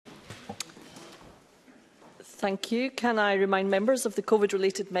Thank you. Can I remind members of the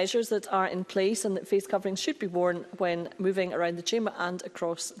COVID-related measures that are in place and that face coverings should be worn when moving around the Chamber and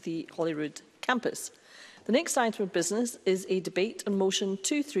across the Holyrood campus? The next item of business is a debate on motion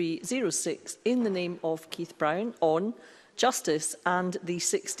 2306 in the name of Keith Brown on justice and the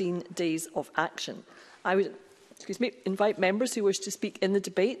 16 days of action. I would invite members who wish to speak in the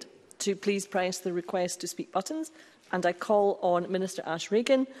debate to please press the request to speak buttons, and I call on Minister Ash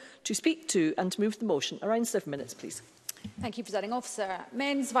Regan to speak to and to move the motion. Around 7 minutes, please. Thank you, Presiding Officer.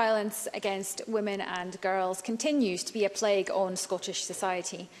 Men's violence against women and girls continues to be a plague on Scottish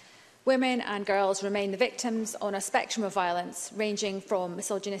society. Women and girls remain the victims on a spectrum of violence, ranging from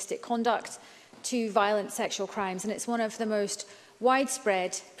misogynistic conduct to violent sexual crimes, and it's one of the most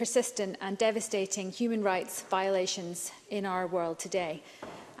widespread, persistent and devastating human rights violations in our world today.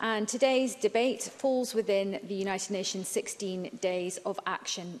 And today's debate falls within the United Nations 16 Days of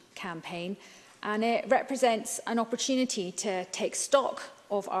Action campaign, and it represents an opportunity to take stock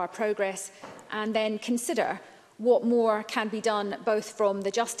of our progress and then consider what more can be done both from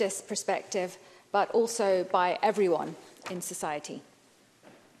the justice perspective but also by everyone in society.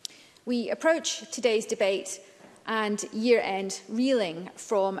 We approach today's debate and year-end reeling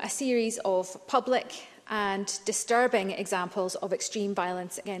from a series of public and disturbing examples of extreme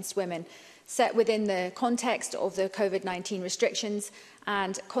violence against women, set within the context of the COVID-19 restrictions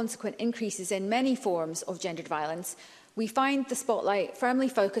and consequent increases in many forms of gendered violence. We find the spotlight firmly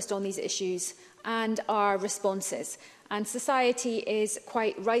focused on these issues and our responses. And society is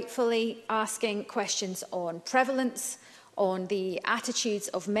quite rightfully asking questions on prevalence, on the attitudes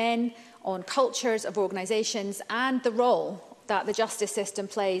of men, on cultures of organisations, and the role that the justice system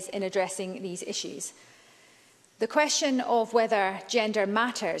plays in addressing these issues. The question of whether gender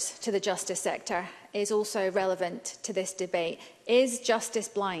matters to the justice sector is also relevant to this debate. Is justice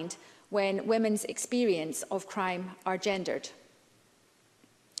blind when women's experience of crime are gendered?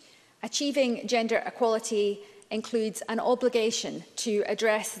 Achieving gender equality includes an obligation to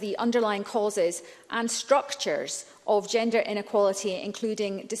address the underlying causes and structures of gender inequality,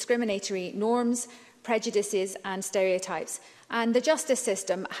 including discriminatory norms, prejudices and stereotypes. And the justice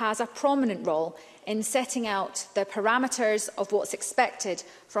system has a prominent role in setting out the parameters of what's expected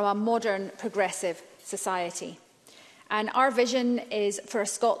from a modern, progressive society. And our vision is for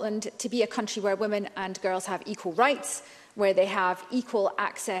Scotland to be a country where women and girls have equal rights, where they have equal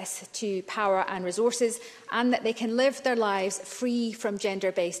access to power and resources, and that they can live their lives free from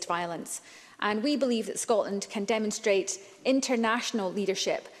gender-based violence. And we believe that Scotland can demonstrate international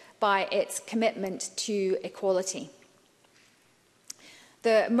leadership by its commitment to equality.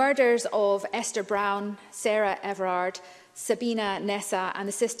 The murders of Esther Brown, Sarah Everard, Sabina Nessa and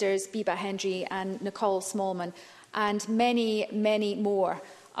the sisters Biba Hendry and Nicole Smallman, and many, many more,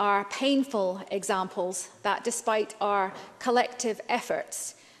 are painful examples that despite our collective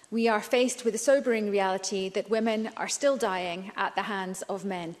efforts, we are faced with the sobering reality that women are still dying at the hands of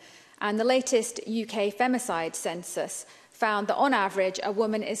men. And the latest UK femicide census found that on average a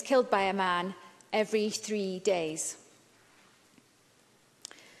woman is killed by a man every 3 days.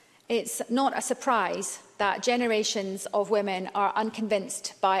 It's not a surprise that generations of women are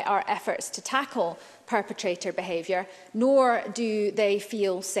unconvinced by our efforts to tackle perpetrator behaviour, nor do they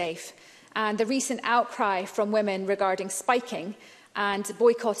feel safe. And the recent outcry from women regarding spiking and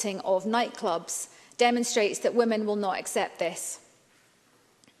boycotting of nightclubs demonstrates that women will not accept this.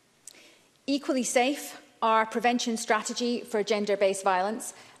 Equally safe, our prevention strategy for gender-based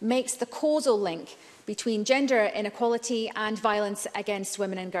violence makes the causal link between gender inequality and violence against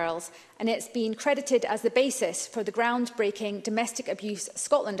women and girls, and it's been credited as the basis for the groundbreaking Domestic Abuse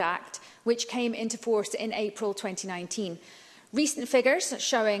Scotland Act, which came into force in April 2019. Recent figures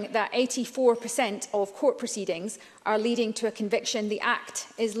showing that 84% of court proceedings are leading to a conviction. The Act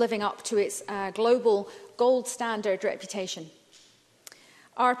is living up to its global gold standard reputation.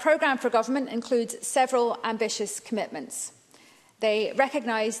 Our programme for government includes several ambitious commitments. They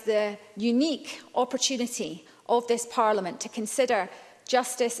recognise the unique opportunity of this Parliament to consider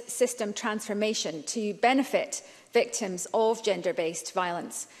justice system transformation to benefit victims of gender-based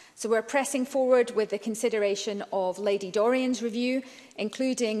violence. So we're pressing forward with the consideration of Lady Dorian's review,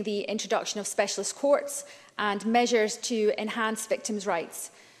 including the introduction of specialist courts and measures to enhance victims'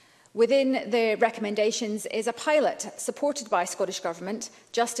 rights. Within the recommendations is a pilot supported by Scottish Government,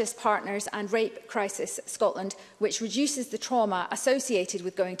 Justice Partners and Rape Crisis Scotland, which reduces the trauma associated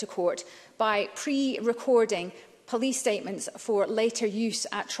with going to court by pre-recording police statements for later use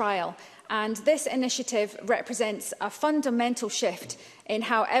at trial. And this initiative represents a fundamental shift in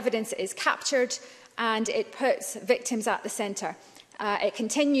how evidence is captured, and it puts victims at the centre. It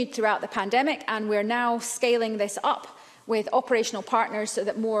continued throughout the pandemic, and we're now scaling this up with operational partners so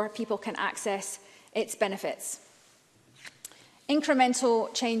that more people can access its benefits.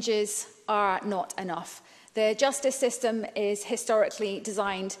 Incremental changes are not enough. The justice system is historically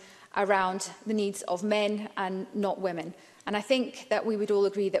designed around the needs of men and not women. And I think that we would all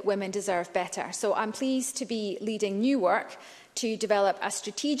agree that women deserve better. So I'm pleased to be leading new work to develop a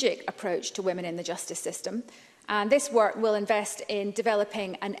strategic approach to women in the justice system. And this work will invest in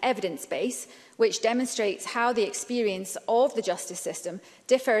developing an evidence base which demonstrates how the experience of the justice system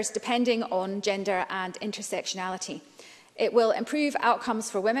differs depending on gender and intersectionality. It will improve outcomes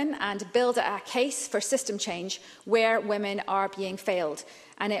for women and build a case for system change where women are being failed.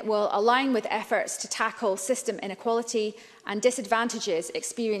 And it will align with efforts to tackle system inequality and disadvantages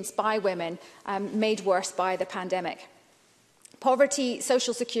experienced by women made worse by the pandemic. Poverty,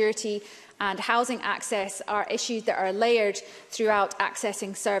 social security and housing access are issues that are layered throughout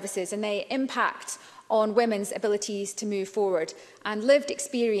accessing services, and they impact on women's abilities to move forward. And lived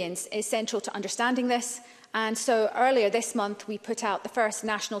experience is central to understanding this. And so earlier this month, we put out the first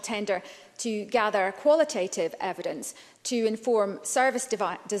national tender to gather qualitative evidence to inform service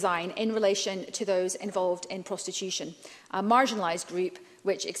design in relation to those involved in prostitution, a marginalised group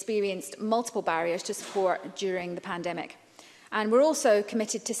which experienced multiple barriers to support during the pandemic. And we're also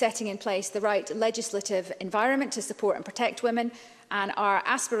committed to setting in place the right legislative environment to support and protect women. And our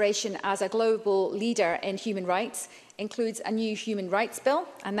aspiration as a global leader in human rights includes a new human rights bill,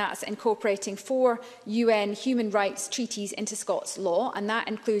 and that's incorporating 4 UN human rights treaties into Scots law, and that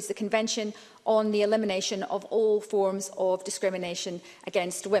includes the Convention on the Elimination of All Forms of Discrimination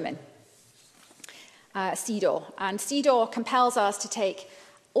Against Women, CEDAW. And CEDAW compels us to take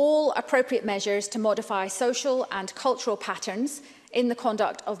all appropriate measures to modify social and cultural patterns in the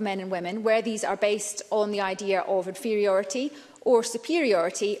conduct of men and women, where these are based on the idea of inferiority or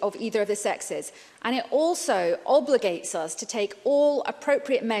superiority of either of the sexes. And it also obligates us to take all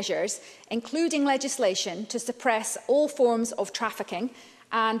appropriate measures, including legislation, to suppress all forms of trafficking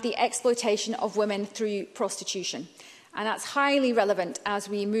and the exploitation of women through prostitution. And that's highly relevant as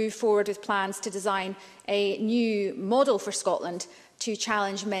we move forward with plans to design a new model for Scotland to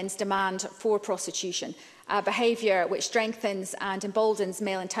challenge men's demand for prostitution, a behaviour which strengthens and emboldens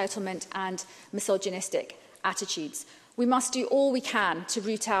male entitlement and misogynistic attitudes. We must do all we can to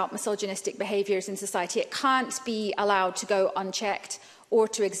root out misogynistic behaviours in society. It can't be allowed to go unchecked or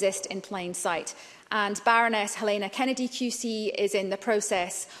to exist in plain sight. And Baroness Helena Kennedy QC is in the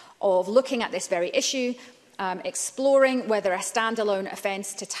process of looking at this very issue, exploring whether a standalone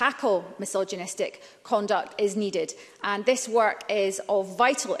offence to tackle misogynistic conduct is needed. And this work is of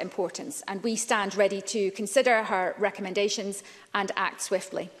vital importance, and we stand ready to consider her recommendations and act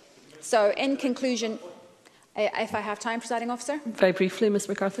swiftly. So, in conclusion, if I have time, Presiding Officer. Very briefly, Ms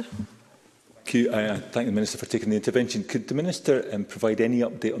MacArthur. Thank the Minister for taking the intervention. Could the Minister provide any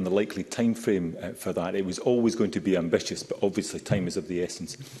update on the likely timeframe for that? It was always going to be ambitious, but obviously time is of the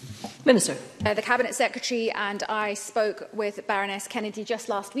essence. Minister. The Cabinet Secretary and I spoke with Baroness Kennedy just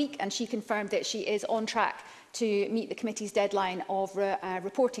last week, and she confirmed that she is on track to meet the committee's deadline of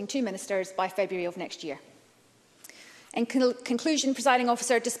reporting to ministers by February of next year. In conclusion, Presiding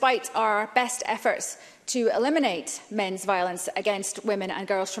Officer, despite our best efforts to eliminate men's violence against women and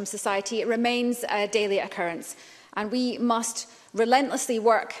girls from society, it remains a daily occurrence. And we must relentlessly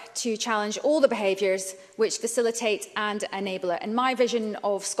work to challenge all the behaviours which facilitate and enable it. And my vision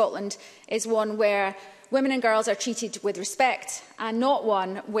of Scotland is one where women and girls are treated with respect, and not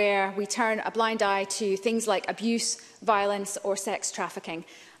one where we turn a blind eye to things like abuse, violence or sex trafficking.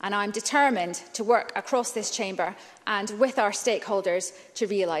 And I'm determined to work across this chamber and with our stakeholders to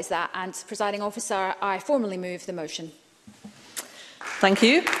realise that. And, Presiding Officer, I formally move the motion. Thank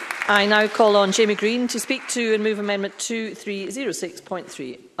you. I now call on Jamie Green to speak to and move Amendment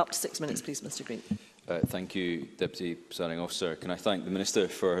 2306.3. Up to 6 minutes, please, Mr Green. Thank you, Deputy Presiding Officer. Can I thank the Minister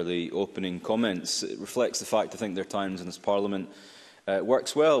for the opening comments? It reflects the fact, I think, there are times in this Parliament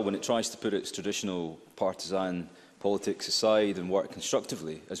works well when it tries to put its traditional partisan politics aside and work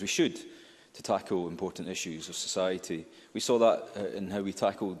constructively, as we should, to tackle important issues of society. We saw that in how we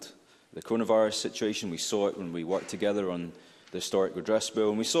tackled the coronavirus situation. We saw it when we worked together on the Historic Redress Bill,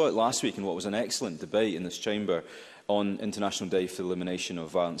 and we saw it last week in what was an excellent debate in this chamber on International Day for the Elimination of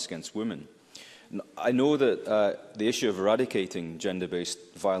Violence Against Women. I know that the issue of eradicating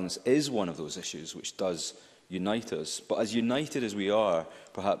gender-based violence is one of those issues which does unite us, but as united as we are,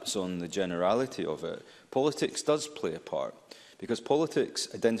 perhaps on the generality of it, politics does play a part, because politics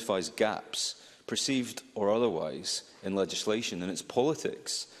identifies gaps, perceived or otherwise, in legislation, and it's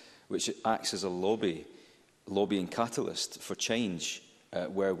politics which acts as a lobby lobbying catalyst for change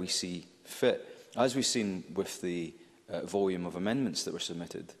where we see fit, as we've seen with the volume of amendments that were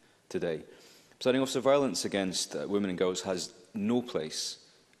submitted today. Presiding Officer, violence against women and girls has no place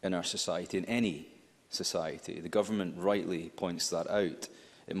in our society, in any society. The government rightly points that out.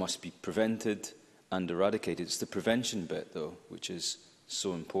 It must be prevented and eradicated. It's the prevention bit, though, which is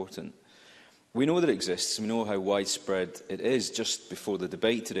so important. We know that it exists. We know how widespread it is. Just before the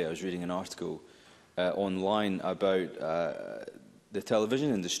debate today, I was reading an article online about the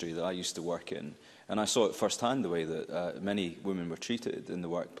television industry that I used to work in, and I saw it firsthand the way that many women were treated in the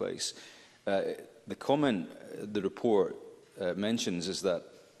workplace. The comment the report mentions is that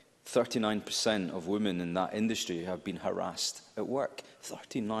 39% of women in that industry have been harassed at work.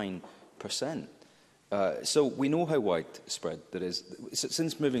 39%. So we know how widespread that is.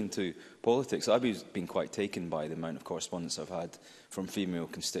 Since moving to politics, I've been quite taken by the amount of correspondence I've had from female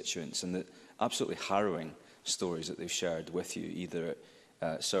constituents and the absolutely harrowing stories that they've shared with you, either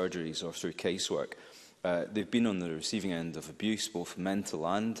at surgeries or through casework. They've been on the receiving end of abuse, both mental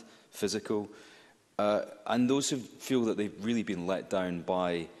and physical, and those who feel that they've really been let down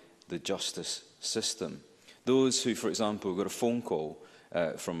by the justice system. Those who, for example, got a phone call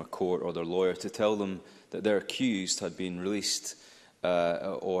from a court or their lawyer to tell them that their accused had been released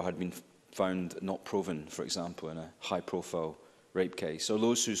or had been found not proven, for example, in a high-profile rape case, or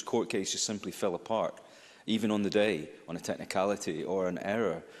those whose court case just simply fell apart, even on the day, on a technicality or an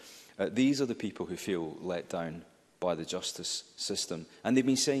error. These are the people who feel let down by the justice system, and they've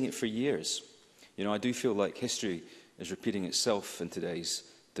been saying it for years. You know, I do feel like history is repeating itself in today's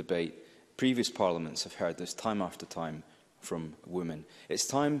debate. Previous parliaments have heard this time after time from women. It's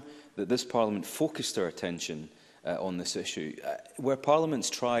time that this parliament focused our attention on this issue, where parliaments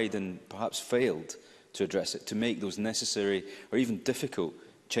tried and perhaps failed to address it, to make those necessary or even difficult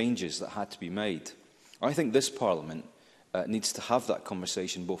changes that had to be made. I think this parliament needs to have that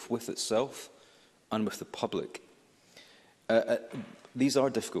conversation both with itself and with the public. These are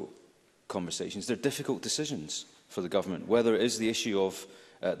difficult conversations. They're difficult decisions for the government, whether it is the issue of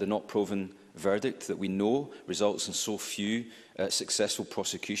the not proven verdict that we know results in so few successful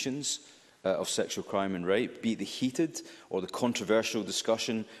prosecutions of sexual crime and rape, be it the heated or the controversial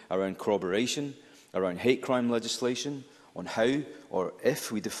discussion around corroboration, around hate crime legislation, on how or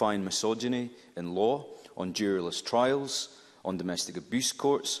if we define misogyny in law, on juryless trials, on domestic abuse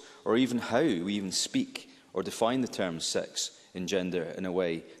courts, or even how we even speak or define the terms sex and gender in a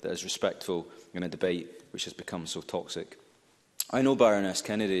way that is respectful in a debate which has become so toxic. I know Baroness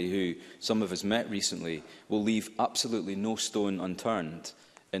Kennedy, who some of us met recently, will leave absolutely no stone unturned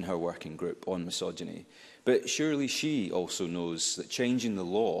in her working group on misogyny. But surely she also knows that changing the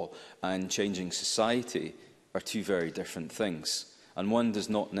law and changing society are two very different things, and one does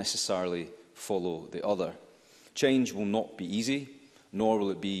not necessarily follow the other. Change will not be easy, nor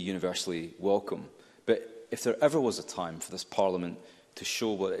will it be universally welcome. But if there ever was a time for this Parliament to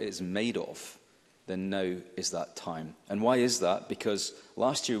show what it is made of, then now is that time. And why is that? Because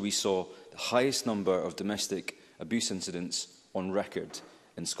last year we saw the highest number of domestic abuse incidents on record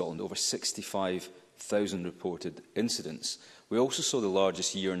in Scotland, over 65,000 reported incidents. We also saw the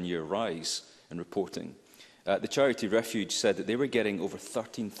largest year-on-year rise in reporting. The charity Refuge said that they were getting over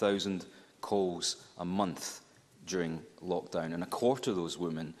 13,000 calls a month during lockdown, and a quarter of those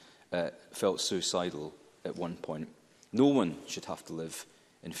women felt suicidal at one point. No one should have to live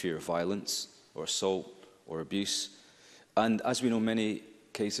in fear of violence or assault or abuse. And as we know, many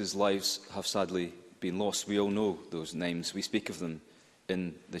cases, lives have sadly been lost. We all know those names. We speak of them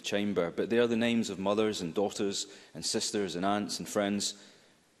in the chamber. But they are the names of mothers and daughters and sisters and aunts and friends.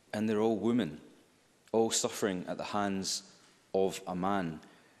 And they're all women, all suffering at the hands of a man.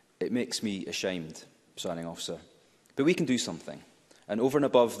 It makes me ashamed, Presiding Officer. But we can do something. And over and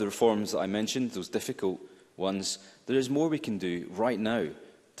above the reforms that I mentioned, those difficult ones, there is more we can do right now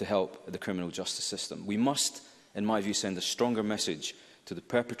to help the criminal justice system. We must, in my view, send a stronger message to the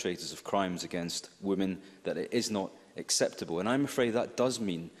perpetrators of crimes against women that it is not acceptable. And I'm afraid that does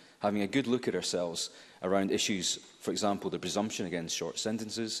mean having a good look at ourselves around issues, for example, the presumption against short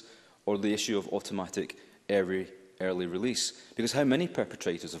sentences or the issue of automatic early release. Because how many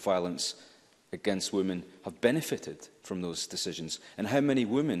perpetrators of violence against women have benefited from those decisions? And how many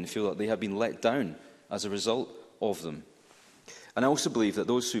women feel that they have been let down as a result of them? And I also believe that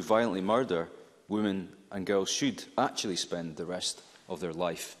those who violently murder women and girls should actually spend the rest of their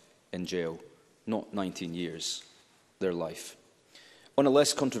life in jail, not 19 years, their life. On a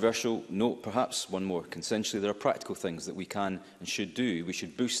less controversial note, perhaps one more consensually, there are practical things that we can and should do. We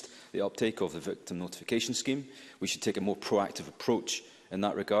should boost the uptake of the victim notification scheme. We should take a more proactive approach in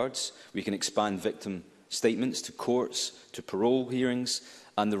that regards. We can expand victim statements to courts, to parole hearings,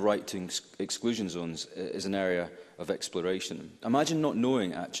 and the right to exclusion zones is an area of exploration. Imagine not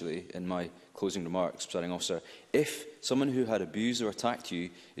knowing, actually, in my closing remarks, Presiding Officer, if someone who had abused or attacked you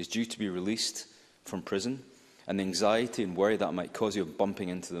is due to be released from prison, and the anxiety and worry that might cause you of bumping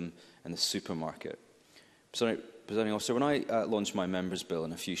into them in the supermarket. Presiding Officer, when I launch my members' bill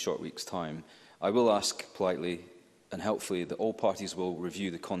in a few short weeks' time, I will ask politely and helpfully that all parties will review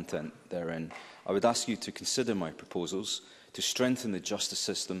the content therein. I would ask you to consider my proposals to strengthen the justice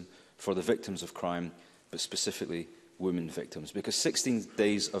system for the victims of crime, but specifically women victims. Because 16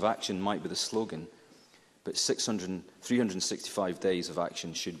 days of action might be the slogan, but 365 days of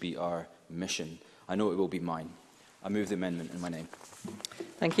action should be our mission. I know it will be mine. I move the amendment in my name.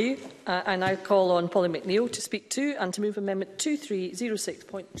 Thank you. I now call on Polly McNeill to speak to and to move Amendment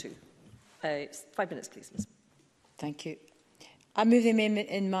 2306.2. 5 minutes, please, Ms. Thank you. I move the amendment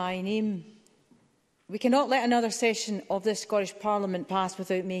in my name. We cannot let another session of this Scottish Parliament pass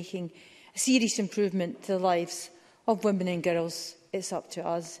without making a serious improvement to the lives of women and girls. It's up to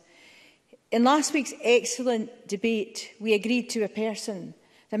us. In last week's excellent debate, we agreed to a person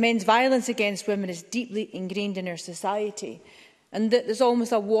that men's violence against women is deeply ingrained in our society, and that there's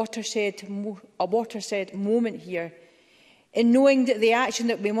almost a watershed moment here in knowing that the action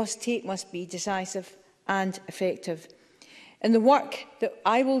that we must take must be decisive and effective. In the work that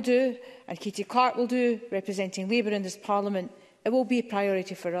I will do and Katie Clark will do, representing Labour in this Parliament, it will be a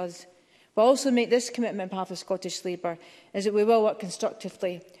priority for us. But also make this commitment on behalf of Scottish Labour is that we will work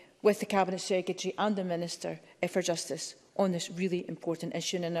constructively with the Cabinet Secretary and the Minister for Justice on this really important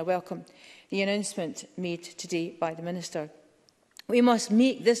issue, and I welcome the announcement made today by the Minister. We must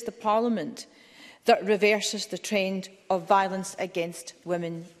make this the Parliament that reverses the trend of violence against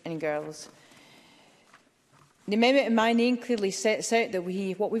women and girls. The amendment in my name clearly sets out that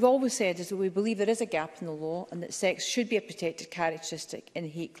what we've always said is that we believe there is a gap in the law and that sex should be a protected characteristic in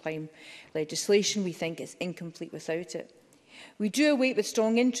hate crime legislation. We think it's incomplete without it. We do await with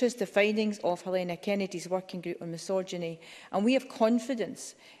strong interest the findings of Helena Kennedy's working group on misogyny, and we have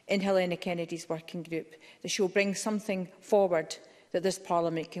confidence in Helena Kennedy's working group that she will bring something forward that this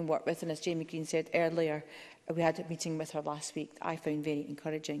Parliament can work with. And as Jamie Green said earlier, we had a meeting with her last week that I found very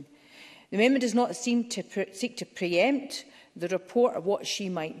encouraging. The amendment does not seek to preempt the report of what she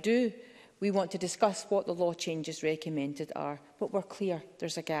might do. We want to discuss what the law changes recommended are, but we're clear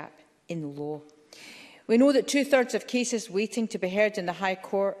there's a gap in the law. We know that 2/3 of cases waiting to be heard in the High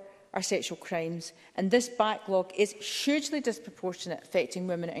Court are sexual crimes, and this backlog is hugely disproportionate, affecting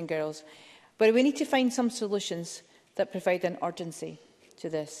women and girls. But we need to find some solutions that provide an urgency to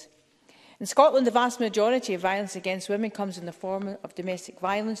this. In Scotland, the vast majority of violence against women comes in the form of domestic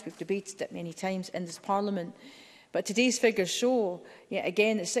violence. We've debated it many times in this Parliament. But today's figures show, yet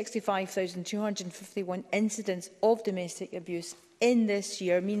again, that 65,251 incidents of domestic abuse in this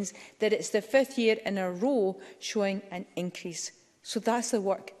year means that it's the 5th year in a row showing an increase. So that's the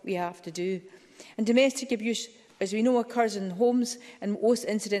work we have to do. And domestic abuse, as we know, occurs in homes, and most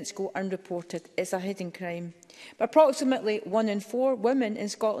incidents go unreported. It's a hidden crime. But approximately 1 in 4 women in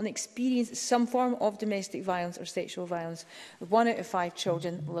Scotland experience some form of domestic violence or sexual violence. 1 out of 5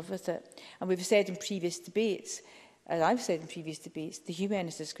 children live with it. And we've said in previous debates, as I've said in previous debates, the UN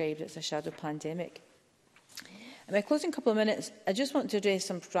has described it as a shadow pandemic. In my closing couple of minutes, I just want to address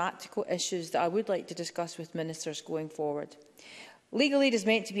some practical issues that I would like to discuss with ministers going forward. Legal aid is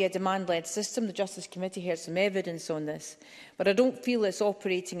meant to be a demand-led system. The Justice Committee heard some evidence on this, but I don't feel it's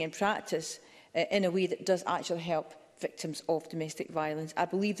operating in practice in a way that does actually help victims of domestic violence. I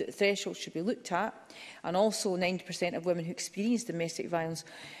believe that the threshold should be looked at, and also 90% of women who experience domestic violence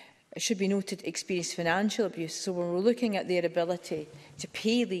should be noted experience financial abuse. So when we're looking at their ability to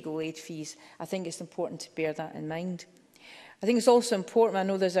pay legal aid fees, I think it's important to bear that in mind. I think it's also important, I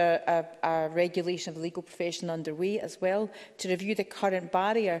know there's a regulation of the legal profession underway as well, to review the current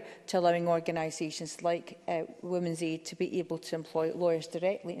barrier to allowing organisations like Women's Aid to be able to employ lawyers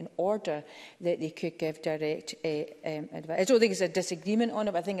directly in order that they could give direct advice. I don't think there's a disagreement on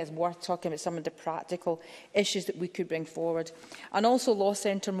it, but I think it's worth talking about some of the practical issues that we could bring forward. And also law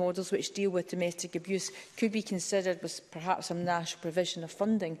centre models which deal with domestic abuse could be considered with perhaps some national provision of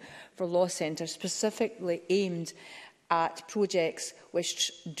funding for law centres specifically aimed at projects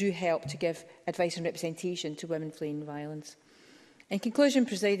which do help to give advice and representation to women fleeing violence. In conclusion,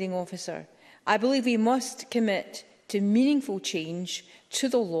 Presiding Officer, I believe we must commit to meaningful change to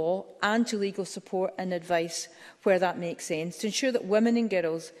the law and to legal support and advice where that makes sense, to ensure that women and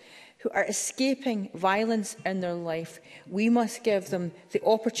girls who are escaping violence in their life. We must give them the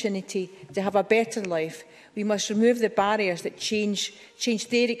opportunity to have a better life. We must remove the barriers that change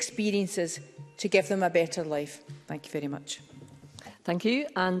their experiences to give them a better life. Thank you very much. Thank you.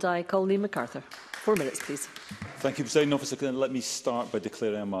 And I call Liam MacArthur. 4 minutes, please. Thank you, Presiding Officer. Can let me start by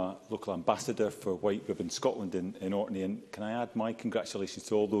declaring I'm a local ambassador for White Ribbon Scotland in Orkney. And can I add my congratulations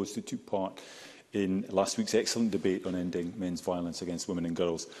to all those who took part in last week's excellent debate on ending men's violence against women and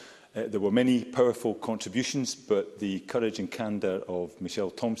girls. There were many powerful contributions, but the courage and candour of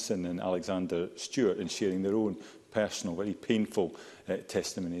Michelle Thompson and Alexander Stewart in sharing their own personal, very painful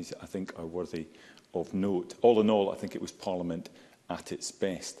testimonies, I think, are worthy of note. All in all, I think it was Parliament at its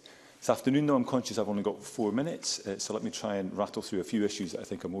best. This afternoon, though, I'm conscious I've only got 4 minutes, so let me try and rattle through a few issues that I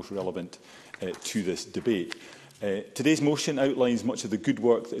think are most relevant to this debate. Today's motion outlines much of the good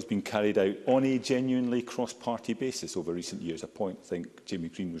work that has been carried out on a genuinely cross-party basis over recent years, a point I think Jamie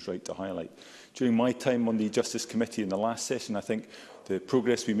Green was right to highlight. During my time on the Justice Committee in the last session, I think the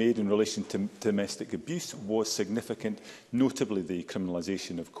progress we made in relation to domestic abuse was significant, notably the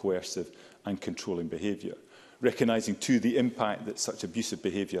criminalisation of coercive and controlling behaviour. Recognising too the impact that such abusive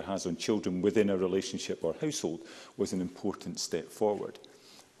behaviour has on children within a relationship or household was an important step forward.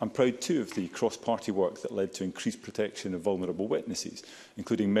 I'm proud too of the cross-party work that led to increased protection of vulnerable witnesses,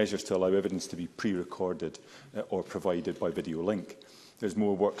 including measures to allow evidence to be pre-recorded or provided by video link. There's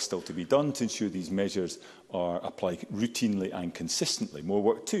more work still to be done to ensure these measures are applied routinely and consistently. More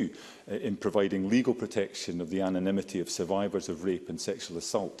work too in providing legal protection of the anonymity of survivors of rape and sexual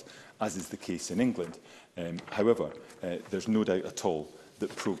assault, as is the case in England. However, there's no doubt at all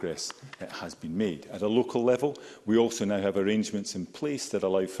that progress has been made. At a local level, we also now have arrangements in place that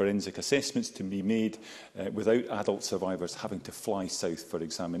allow forensic assessments to be made without adult survivors having to fly south for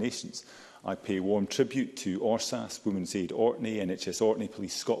examinations. I pay warm tribute to ORSAS, Women's Aid Orkney, NHS Orkney,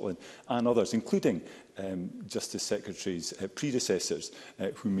 Police Scotland and others, including Justice Secretary's predecessors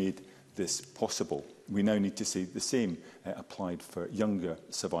who made this possible. We now need to see the same applied for younger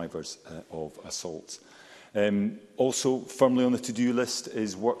survivors of assaults. Also, firmly on the to-do list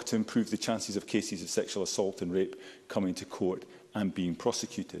is work to improve the chances of cases of sexual assault and rape coming to court and being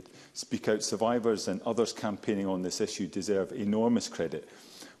prosecuted. Speak Out survivors and others campaigning on this issue deserve enormous credit.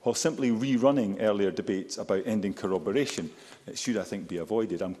 While simply rerunning earlier debates about ending corroboration, it should, I think, be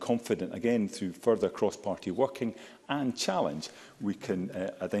avoided. I'm confident, again, through further cross-party working and challenge, we can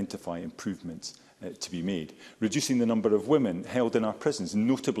identify improvements to be made. Reducing the number of women held in our prisons,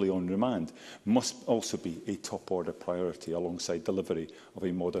 notably on remand, must also be a top-order priority alongside delivery of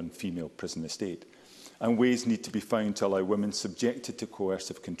a modern female prison estate. And ways need to be found to allow women subjected to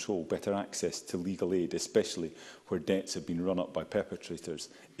coercive control better access to legal aid, especially where debts have been run up by perpetrators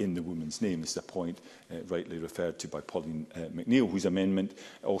in the woman's name. This is a point rightly referred to by Pauline McNeill, whose amendment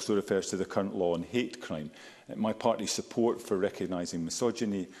also refers to the current law on hate crime. My party's support for recognising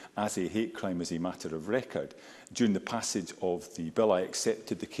misogyny as a hate crime is a matter of record. During the passage of the bill, I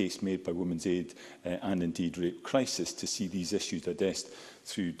accepted the case made by Women's Aid and indeed Rape Crisis to see these issues addressed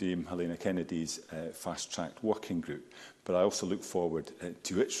through Dame Helena Kennedy's fast-tracked working group. But I also look forward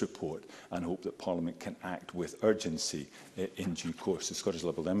to its report and hope that Parliament can act with urgency in due course. The Scottish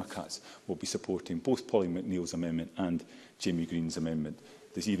Liberal Democrats will be supporting both Pauline McNeill's amendment and Jamie Green's amendment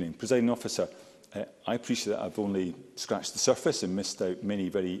this evening. Presiding Officer, I appreciate that I've only scratched the surface and missed out many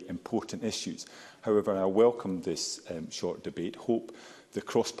very important issues. However, I welcome this short debate, hope the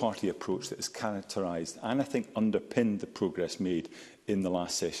cross-party approach that has characterised and I think underpinned the progress made in the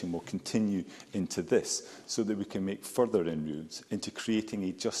last session will continue into this, so that we can make further inroads into creating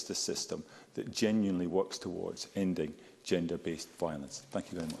a justice system that genuinely works towards ending gender-based violence.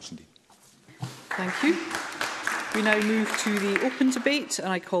 Thank you very much indeed. Thank you. We now move to the open debate, and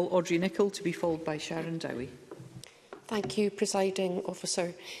I call Audrey Nicholl to be followed by Sharon Dowie. Thank you, Presiding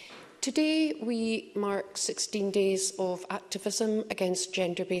Officer. Today we mark 16 days of activism against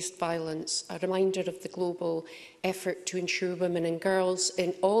gender-based violence, a reminder of the global effort to ensure women and girls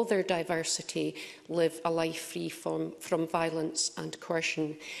in all their diversity live a life free from violence and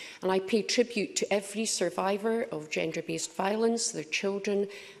coercion. And I pay tribute to every survivor of gender-based violence, their children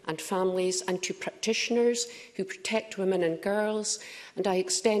and families, and to practitioners who protect women and girls. And I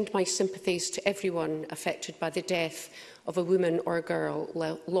extend my sympathies to everyone affected by the death of a woman or a girl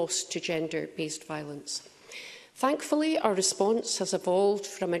lost to gender-based violence. Thankfully, our response has evolved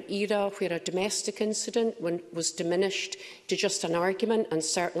from an era where a domestic incident was diminished to just an argument and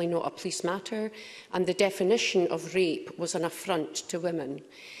certainly not a police matter, and the definition of rape was an affront to women.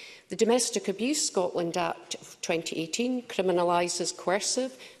 The Domestic Abuse Scotland Act of 2018 criminalises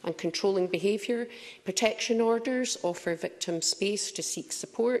coercive and controlling behaviour, protection orders offer victims space to seek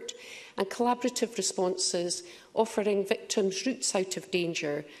support, and collaborative responses offering victims routes out of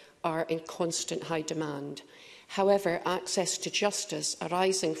danger are in constant high demand. However, access to justice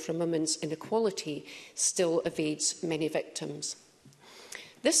arising from women's inequality still evades many victims.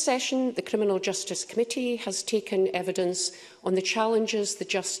 This session, the Criminal Justice Committee has taken evidence on the challenges the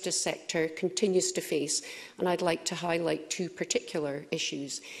justice sector continues to face, and I'd like to highlight two particular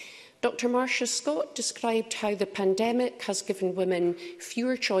issues. Dr Marcia Scott described how the pandemic has given women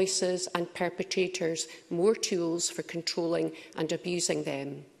fewer choices and perpetrators more tools for controlling and abusing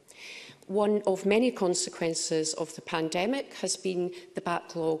them. One of many consequences of the pandemic has been the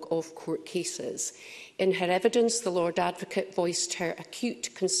backlog of court cases. In her evidence, the Lord Advocate voiced her acute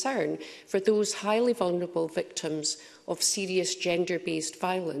concern for those highly vulnerable victims of serious gender-based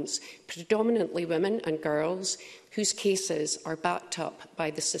violence, predominantly women and girls, whose cases are backed up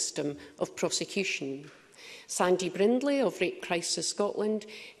by the system of prosecution. Sandy Brindley of Rape Crisis Scotland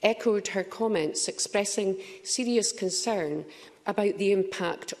echoed her comments, expressing serious concern about the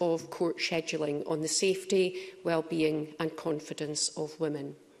impact of court scheduling on the safety, well-being and confidence of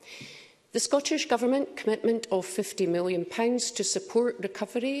women. The Scottish Government commitment of £50 million to support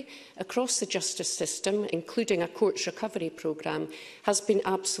recovery across the justice system, including a courts recovery programme, has been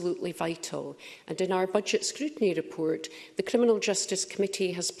absolutely vital. And in our budget scrutiny report, the Criminal Justice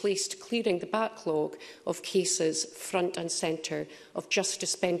Committee has placed clearing the backlog of cases front and centre of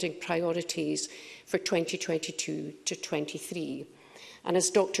justice spending priorities for 2022 to 23. And as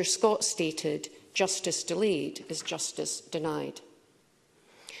Dr Scott stated, justice delayed is justice denied.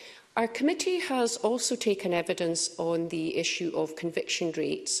 Our committee has also taken evidence on the issue of conviction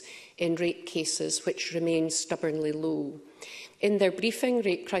rates in rape cases, which remain stubbornly low. In their briefing,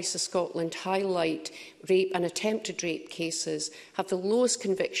 Rape Crisis Scotland highlight rape and attempted rape cases have the lowest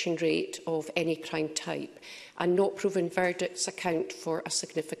conviction rate of any crime type, and not proven verdicts account for a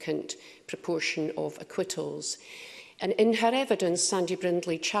significant proportion of acquittals. And in her evidence, Sandy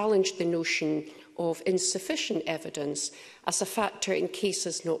Brindley challenged the notion of insufficient evidence as a factor in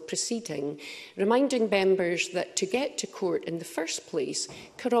cases not proceeding, reminding members that to get to court in the first place,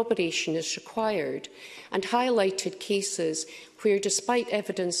 corroboration is required, and highlighted cases where, despite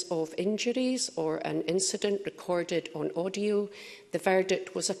evidence of injuries or an incident recorded on audio, the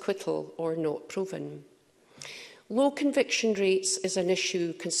verdict was acquittal or not proven. Low conviction rates is an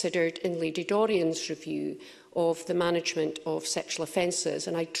issue considered in Lady Dorian's review of the management of sexual offences,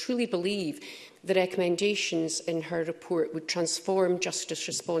 and I truly believe the recommendations in her report would transform justice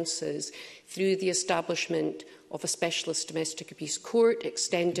responses through the establishment of a specialist domestic abuse court,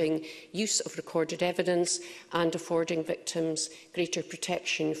 extending use of recorded evidence and affording victims greater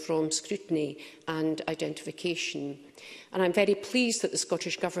protection from scrutiny and identification. And I'm very pleased that the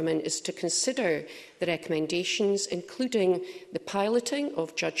Scottish Government is to consider the recommendations, including the piloting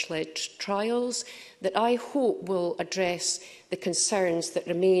of judge-led trials, that I hope will address the concerns that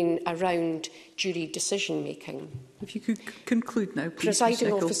remain around jury decision-making. If you could conclude now, please.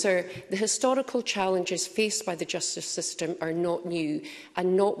 Presiding Officer, the historical challenges faced by the justice system are not new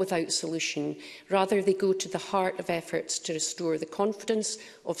and not without solution. Rather, they go to the heart of efforts to restore the confidence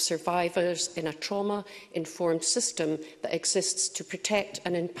of survivors in a trauma-informed system that exists to protect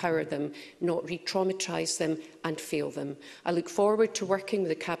and empower them, not re-traumatise them and fail them. I look forward to working with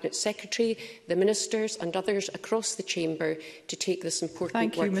the Cabinet Secretary, the Ministers and others across the Chamber to take this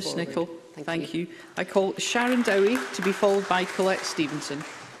important work forward. Ms Nicholl. Thank you. I call Sharon Dowie to be followed by Colette Stevenson.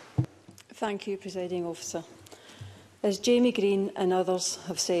 Thank you, Presiding Officer. As Jamie Green and others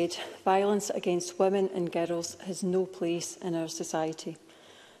have said, violence against women and girls has no place in our society.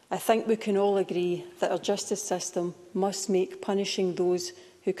 I think we can all agree that our justice system must make punishing those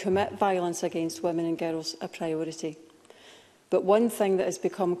who commit violence against women and girls a priority. But one thing that has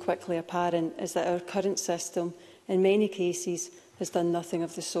become quickly apparent is that our current system, in many cases, has done nothing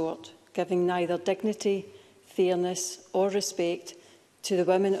of the sort, giving neither dignity, fairness or respect to the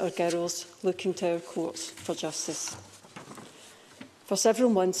women or girls looking to our courts for justice. For several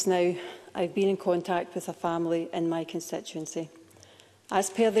months now, I've been in contact with a family in my constituency. As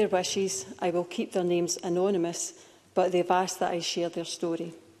per their wishes, I will keep their names anonymous, but they've asked that I share their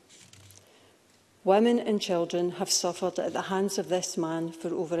story. Women and children have suffered at the hands of this man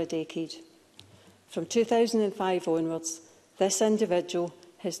for over a decade. From 2005 onwards, this individual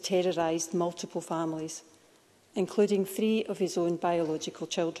has terrorised multiple families, including 3 of his own biological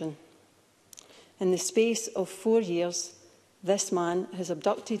children. In the space of 4 years, this man has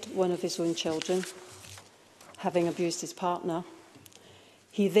abducted one of his own children, having abused his partner.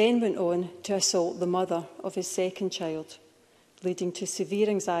 He then went on to assault the mother of his second child, leading to severe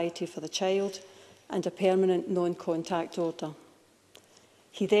anxiety for the child and a permanent non-contact order.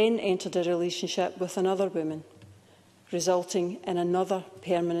 He then entered a relationship with another woman, resulting in another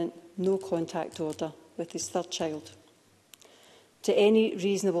permanent no-contact order with his third child. To any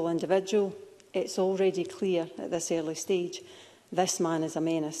reasonable individual, it's already clear at this early stage this man is a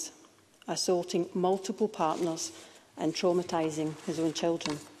menace, assaulting multiple partners and traumatising his own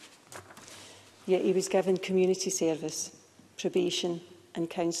children. Yet he was given community service, probation and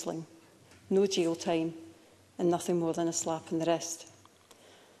counselling, no jail time and nothing more than a slap in the wrist.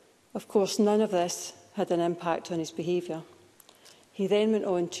 Of course, none of this had an impact on his behaviour. He then went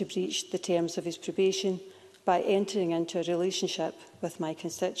on to breach the terms of his probation by entering into a relationship with my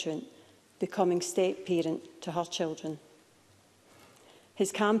constituent, becoming step-parent to her children.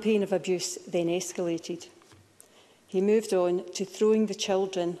 His campaign of abuse then escalated. He moved on to throwing the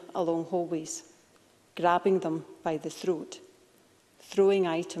children along hallways, grabbing them by the throat, throwing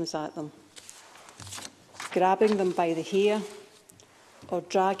items at them, grabbing them by the hair, or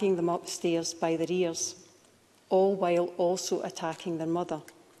dragging them upstairs by their ears, all while also attacking their mother,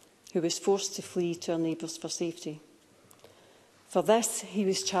 who was forced to flee to her neighbours for safety. For this, he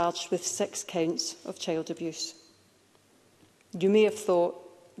was charged with 6 counts of child abuse. You may have thought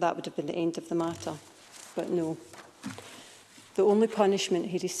that would have been the end of the matter, but no. The only punishment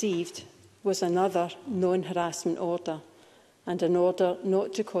he received was another non-harassment order and an order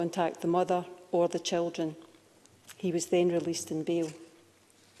not to contact the mother or the children. He was then released in bail.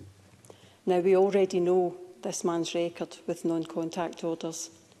 Now, we already know this man's record with non-contact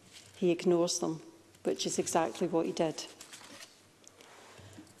orders. He ignores them, which is exactly what he did.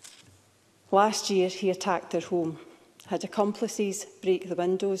 Last year, he attacked their home, had accomplices break the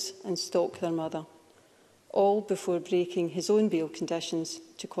windows and stalk their mother, all before breaking his own bail conditions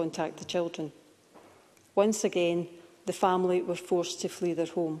to contact the children. Once again, the family were forced to flee their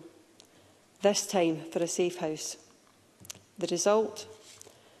home, this time for a safe house. The result?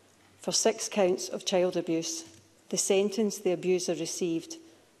 For 6 counts of child abuse, the sentence the abuser received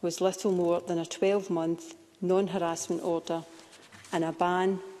was little more than a 12-month non-harassment order and a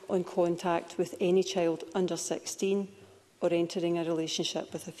ban on contact with any child under 16 or entering a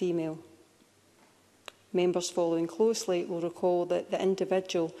relationship with a female. Members following closely will recall that the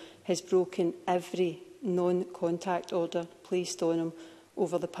individual has broken every non-contact order placed on him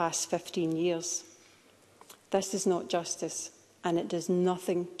over the past 15 years. This is not justice, and it does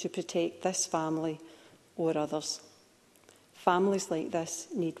nothing to protect this family or others. Families like this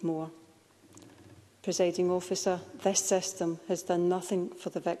need more. Presiding Officer, this system has done nothing for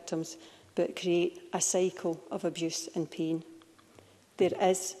the victims but create a cycle of abuse and pain. There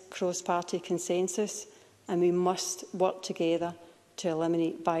is cross-party consensus, and we must work together to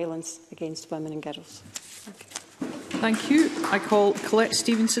eliminate violence against women and girls. Thank you. I call Colette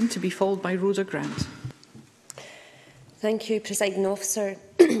Stevenson to be followed by Rhoda Grant. Thank you, Presiding Officer.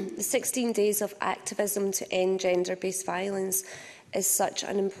 The 16 days of activism to end gender-based violence is such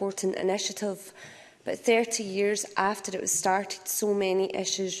an important initiative, but 30 years after it was started, so many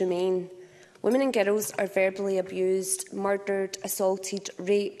issues remain. Women and girls are verbally abused, murdered, assaulted,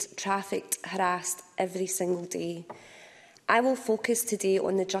 raped, trafficked, harassed every single day. I will focus today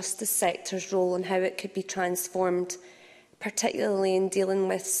on the justice sector's role and how it could be transformed, particularly in dealing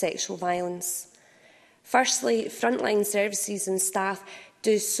with sexual violence. Firstly, frontline services and staff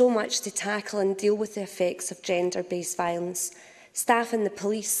do so much to tackle and deal with the effects of gender-based violence. Staff in the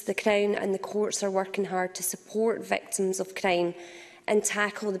police, the Crown and the courts are working hard to support victims of crime and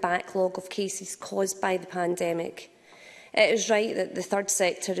tackle the backlog of cases caused by the pandemic. It is right that the third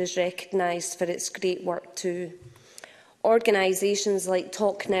sector is recognised for its great work too. Organisations like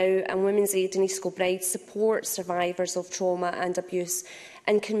Talk Now and Women's Aid in East Kilbride support survivors of trauma and abuse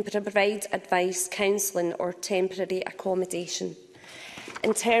and can provide advice, counselling or temporary accommodation.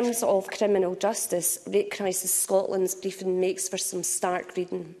 In terms of criminal justice, Rape Crisis Scotland's briefing makes for some stark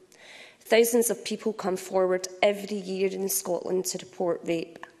reading. Thousands of people come forward every year in Scotland to report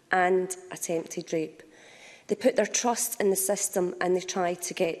rape and attempted rape. They put their trust in the system and they try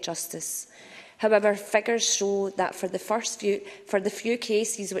to get justice. However, figures show that for the few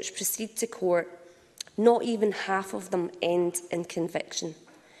cases which proceed to court, not even half of them end in conviction.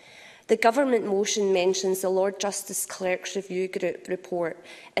 The government motion mentions the Lord Justice Clerk's Review Group report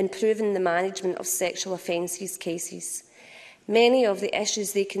improving the management of sexual offences cases. Many of the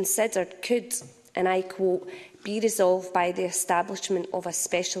issues they considered could, and I quote, be resolved by the establishment of a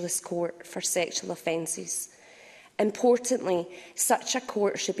specialist court for sexual offences. Importantly, such a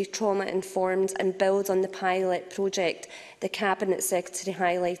court should be trauma-informed and build on the pilot project the Cabinet Secretary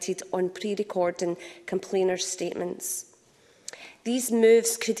highlighted on pre-recording complainers' statements. These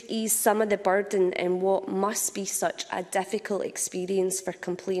moves could ease some of the burden in what must be such a difficult experience for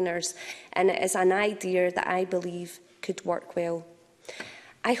complainers, and it is an idea that I believe could work well.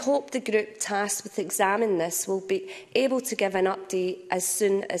 I hope the group tasked with examining this will be able to give an update as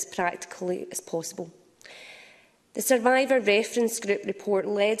soon as practically as possible. The Survivor Reference Group report,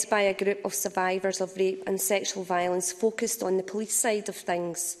 led by a group of survivors of rape and sexual violence, focused on the police side of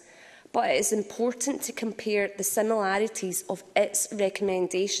things. But it is important to compare the similarities of its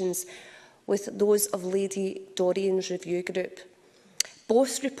recommendations with those of Lady Dorian's review group.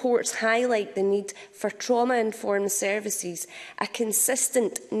 Both reports highlight the need for trauma-informed services, a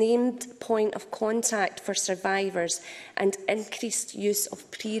consistent named point of contact for survivors, and increased use of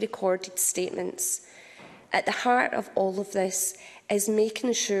pre-recorded statements. At the heart of all of this is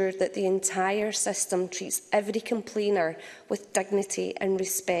making sure that the entire system treats every complainer with dignity and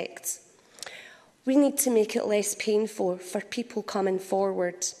respect. We need to make it less painful for people coming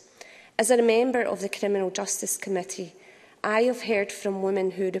forward. As a member of the Criminal Justice Committee, I have heard from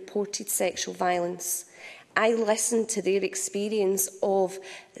women who reported sexual violence. I listened to their experience of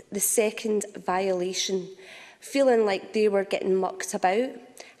the second violation, feeling like they were getting mucked about,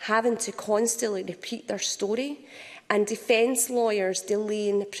 having to constantly repeat their story, and defence lawyers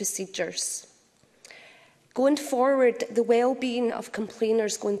delaying the procedures. Going forward, the well-being of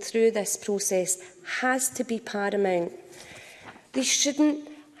complainers going through this process has to be paramount. They shouldn't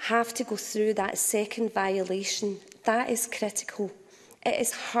have to go through that second violation. That is critical. It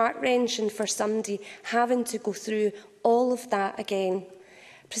is heart-wrenching for somebody having to go through all of that again.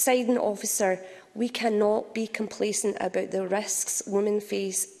 Presiding Officer, we cannot be complacent about the risks women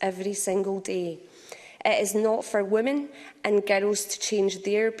face every single day. It is not for women and girls to change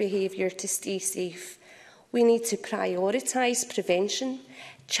their behaviour to stay safe. We need to prioritise prevention,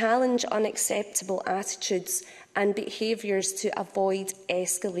 challenge unacceptable attitudes and behaviours to avoid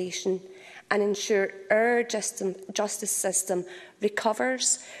escalation, and ensure our justice system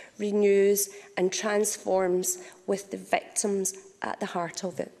recovers, renews and transforms with the victims at the heart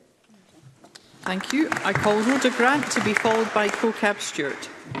of it. Thank you. I call Rhoda Grant to be followed by CoCab Stewart.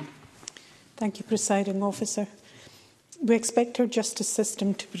 Thank you, Presiding Officer. We expect our justice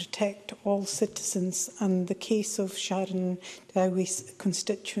system to protect all citizens, and the case of Sharon Dowie's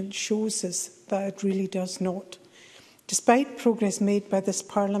constituent shows us that it really does not. Despite progress made by this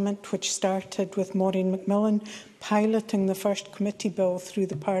Parliament, which started with Maureen McMillan piloting the first committee bill through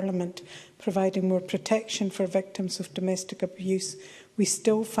the Parliament, providing more protection for victims of domestic abuse, we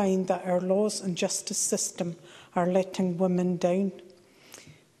still find that our laws and justice system are letting women down.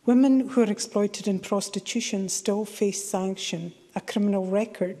 Women who are exploited in prostitution still face sanction, a criminal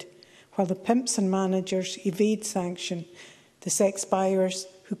record, while the pimps and managers evade sanction. The sex buyers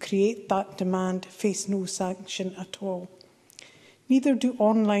who create that demand face no sanction at all. Neither do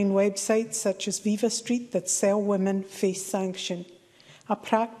online websites such as Viva Street that sell women face sanction, a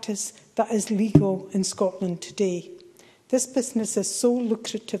practice that is legal in Scotland today. This business is so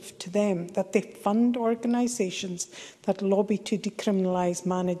lucrative to them that they fund organisations that lobby to decriminalise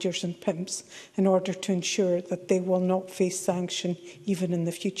managers and pimps in order to ensure that they will not face sanction even in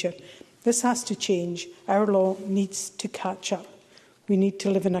the future. This has to change. Our law needs to catch up. We need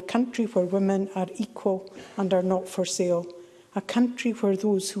to live in a country where women are equal and are not for sale. A country where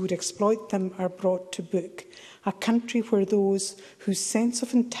those who would exploit them are brought to book. A country where those whose sense of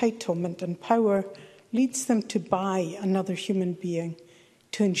entitlement and power leads them to buy another human being,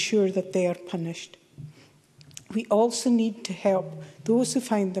 to ensure that they are punished. We also need to help those who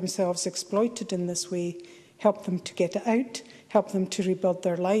find themselves exploited in this way, help them to get out, help them to rebuild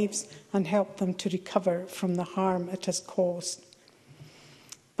their lives, and help them to recover from the harm it has caused.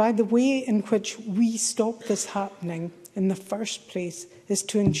 By the way in which we stop this happening in the first place is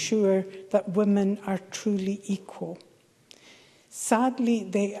to ensure that women are truly equal. Sadly,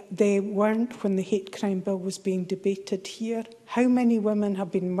 they weren't when the hate crime bill was being debated here. How many women have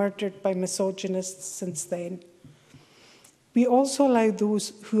been murdered by misogynists since then? We also allow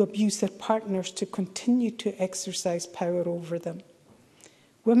those who abuse their partners to continue to exercise power over them.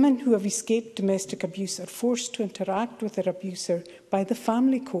 Women who have escaped domestic abuse are forced to interact with their abuser by the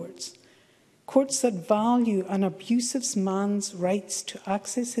family courts, courts that value an abusive man's rights to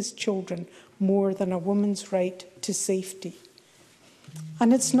access his children more than a woman's right to safety.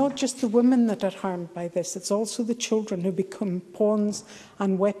 And it's not just the women that are harmed by this, it's also the children who become pawns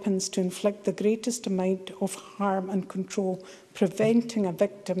and weapons to inflict the greatest amount of harm and control, preventing a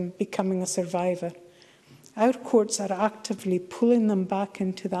victim becoming a survivor. Our courts are actively pulling them back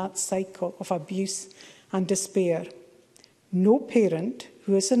into that cycle of abuse and despair. No parent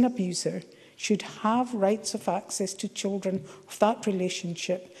who is an abuser should have rights of access to children of that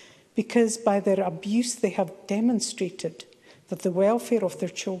relationship, because by their abuse they have demonstrated that the welfare of their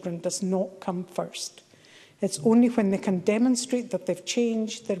children does not come first. It's only when they can demonstrate that they've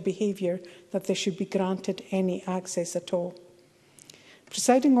changed their behaviour that they should be granted any access at all.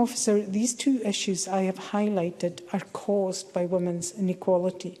 Presiding Officer, these two issues I have highlighted are caused by women's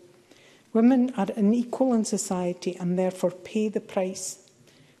inequality. Women are unequal in society and therefore pay the price.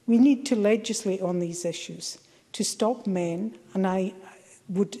 We need to legislate on these issues to stop men, and I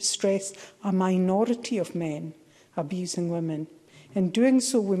would stress a minority of men, abusing women. In doing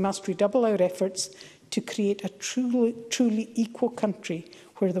so, we must redouble our efforts to create a truly equal country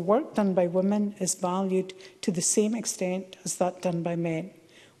where the work done by women is valued to the same extent as that done by men,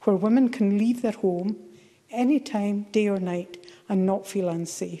 where women can leave their home anytime, day or night, and not feel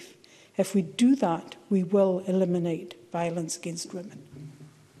unsafe. If we do that, we will eliminate violence against women.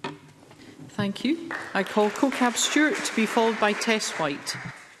 Thank you. I call CoCab Stewart to be followed by Tess White.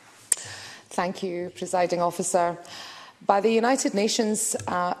 Thank you, Presiding Officer. By the United Nations,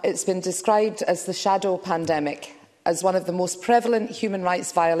 it's been described as the shadow pandemic, as one of the most prevalent human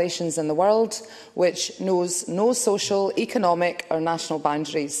rights violations in the world, which knows no social, economic or national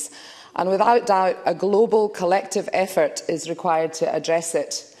boundaries. And without doubt, a global collective effort is required to address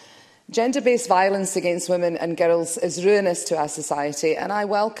it. Gender-based violence against women and girls is ruinous to our society, and I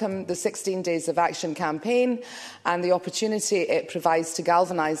welcome the 16 Days of Action campaign and the opportunity it provides to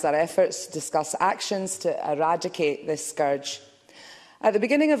galvanise our efforts to discuss actions to eradicate this scourge. At the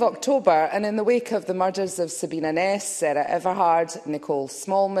beginning of October, and in the wake of the murders of Sabina Ness, Sarah Everhard, Nicole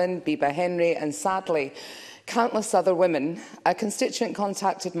Smallman, Biba Henry and sadly countless other women, a constituent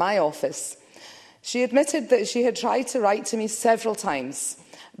contacted my office. She admitted that she had tried to write to me several times,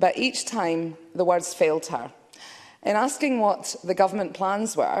 but each time the words failed her. In asking what the government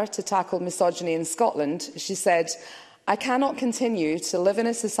plans were to tackle misogyny in Scotland, she said, "I cannot continue to live in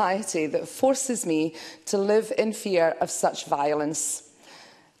a society that forces me to live in fear of such violence.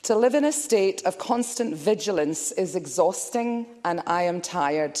 To live in a state of constant vigilance is exhausting and I am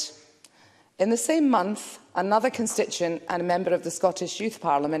tired." In the same month, another constituent and a member of the Scottish Youth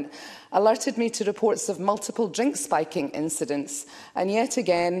Parliament alerted me to reports of multiple drink spiking incidents, and yet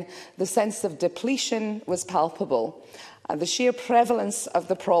again the sense of depletion was palpable and the sheer prevalence of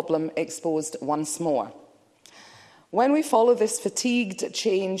the problem exposed once more. When we follow this fatigued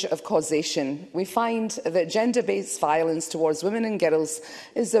change of causation, we find that gender-based violence towards women and girls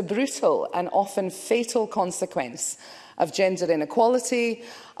is a brutal and often fatal consequence of gender inequality,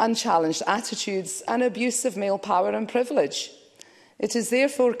 unchallenged attitudes and abuse of male power and privilege. It is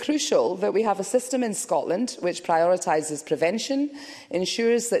therefore crucial that we have a system in Scotland which prioritises prevention,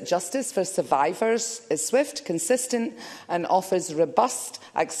 ensures that justice for survivors is swift, consistent and offers robust,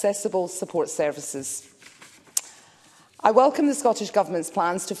 accessible support services. I welcome the Scottish Government's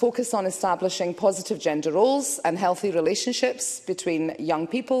plans to focus on establishing positive gender roles and healthy relationships between young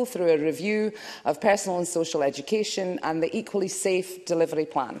people through a review of personal and social education and the Equally Safe Delivery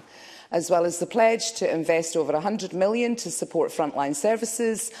Plan, as well as the pledge to invest over £100 million to support frontline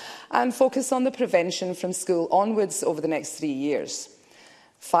services and focus on the prevention from school onwards over the next 3 years.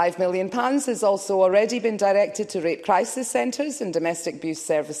 £5 million has also already been directed to rape crisis centres and domestic abuse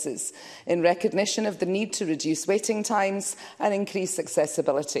services in recognition of the need to reduce waiting times and increase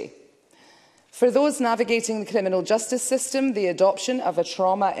accessibility. For those navigating the criminal justice system, the adoption of a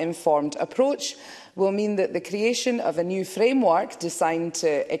trauma-informed approach will mean that the creation of a new framework designed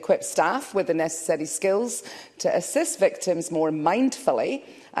to equip staff with the necessary skills to assist victims more mindfully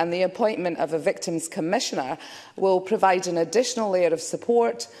and the appointment of a Victims Commissioner will provide an additional layer of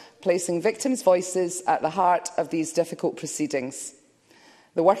support, placing victims' voices at the heart of these difficult proceedings.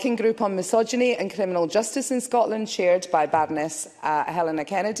 The Working Group on Misogyny and Criminal Justice in Scotland, chaired by Baroness Helena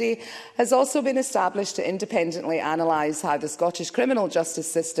Kennedy, has also been established to independently analyse how the Scottish criminal justice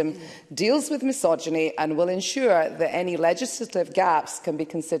system deals with misogyny and will ensure that any legislative gaps can be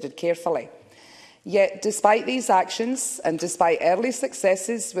considered carefully. Yet, despite these actions and despite early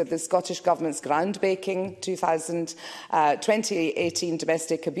successes with the Scottish Government's groundbreaking 2018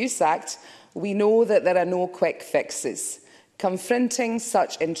 Domestic Abuse Act, we know that there are no quick fixes. Confronting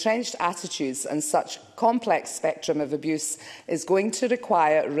such entrenched attitudes and such complex spectrum of abuse is going to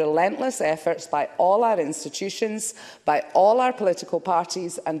require relentless efforts by all our institutions, by all our political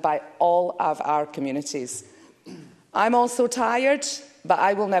parties and by all of our communities. I'm also tired, but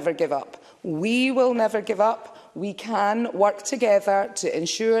I will never give up. We will never give up. we can work together to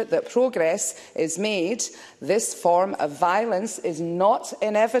ensure that progress is made. This form of violence is not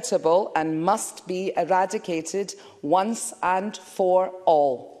inevitable and must be eradicated once and for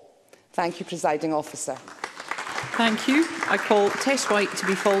all. Thank you, Presiding Officer. Thank you. I call Tess White to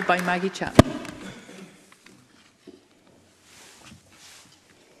be followed by Maggie Chapman.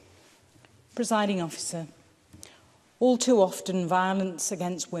 Presiding Officer, all too often violence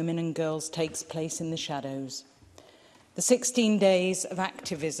against women and girls takes place in the shadows. The 16 days of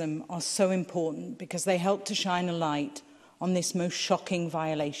activism are so important because they help to shine a light on this most shocking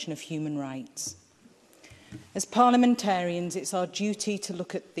violation of human rights. As parliamentarians, it's our duty to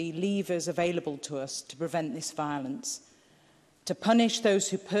look at the levers available to us to prevent this violence, to punish those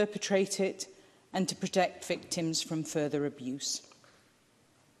who perpetrate it, and to protect victims from further abuse.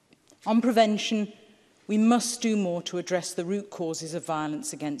 On prevention, we must do more to address the root causes of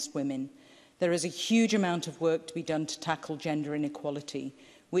violence against women. There is a huge amount of work to be done to tackle gender inequality,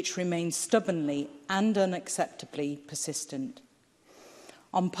 which remains stubbornly and unacceptably persistent.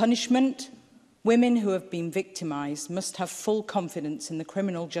 On punishment, women who have been victimised must have full confidence in the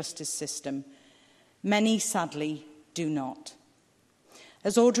criminal justice system. Many, sadly, do not.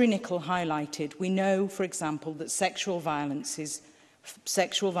 As Audrey Nicholl highlighted, we know, for example, that sexual violence is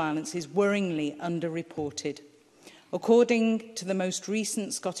worryingly underreported. According to the most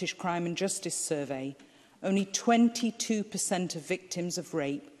recent Scottish Crime and Justice Survey, only 22% of victims of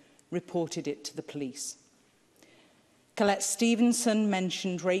rape reported it to the police. Colette Stevenson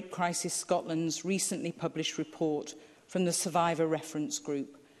mentioned Rape Crisis Scotland's recently published report from the Survivor Reference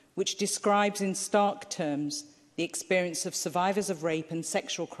Group, which describes in stark terms the experience of survivors of rape and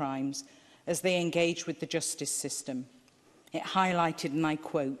sexual crimes as they engage with the justice system. It highlighted, and I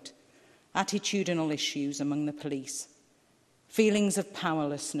quote, attitudinal issues among the police, feelings of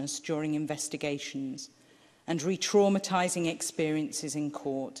powerlessness during investigations, and re-traumatising experiences in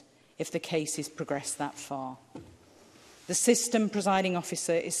court if the case is progressed that far. The system, Presiding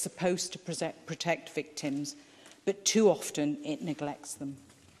Officer, is supposed to protect victims, but too often it neglects them.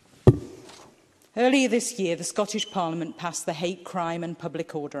 Earlier this year, the Scottish Parliament passed the Hate Crime and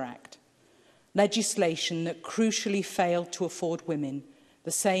Public Order Act, legislation that crucially failed to afford women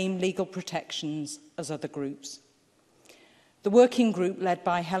the same legal protections as other groups. The working group led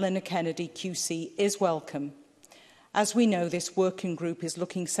by Helena Kennedy QC is welcome. As we know, this working group is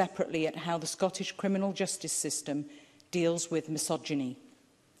looking separately at how the Scottish criminal justice system deals with misogyny.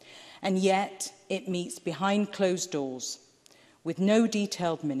 And yet it meets behind closed doors with no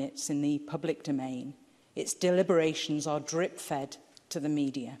detailed minutes in the public domain. Its deliberations are drip-fed to the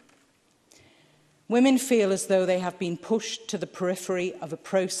media. Women feel as though they have been pushed to the periphery of a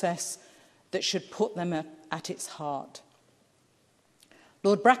process that should put them at its heart.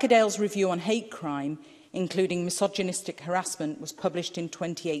 Lord Brackadale's review on hate crime, including misogynistic harassment, was published in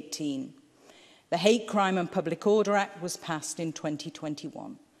 2018. The Hate Crime and Public Order Act was passed in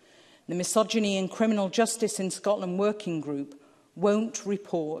 2021. The Misogyny and Criminal Justice in Scotland Working Group won't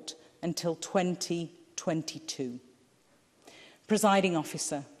report until 2022. Presiding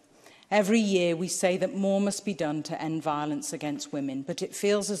Officer, every year we say that more must be done to end violence against women, but it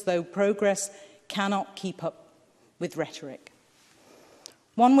feels as though progress cannot keep up with rhetoric.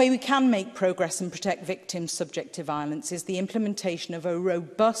 One way we can make progress and protect victims subject to violence is the implementation of a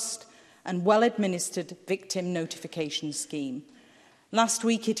robust and well-administered victim notification scheme. Last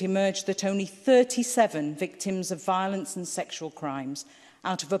week it emerged that only 37 victims of violence and sexual crimes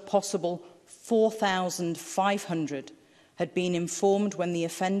out of a possible 4,500 had been informed when the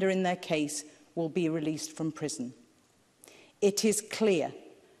offender in their case will be released from prison. It is clear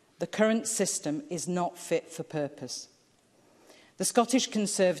the current system is not fit for purpose. The Scottish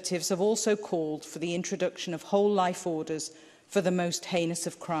Conservatives have also called for the introduction of whole-life orders for the most heinous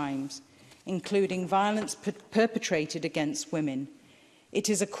of crimes, including violence perpetrated against women. It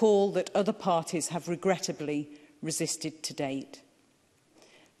is a call that other parties have regrettably resisted to date.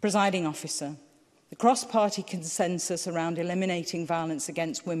 Presiding Officer, the cross-party consensus around eliminating violence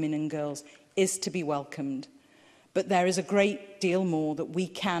against women and girls is to be welcomed, but there is a great deal more that we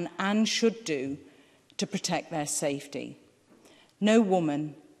can and should do to protect their safety. No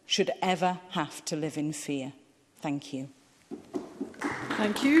woman should ever have to live in fear. Thank you.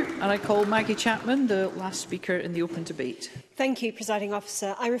 Thank you. And I call Maggie Chapman, the last speaker in the open debate. Thank you, Presiding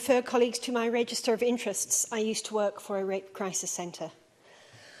Officer. I refer colleagues to my register of interests. I used to work for a rape crisis centre.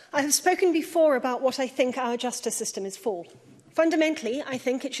 I have spoken before about what I think our justice system is for. Fundamentally, I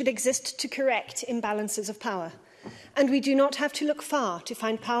think it should exist to correct imbalances of power. And we do not have to look far to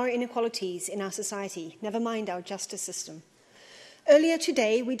find power inequalities in our society, never mind our justice system. Earlier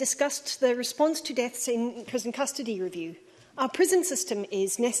today, we discussed the response to deaths in prison custody review. Our prison system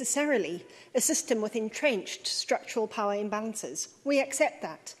is necessarily a system with entrenched structural power imbalances. We accept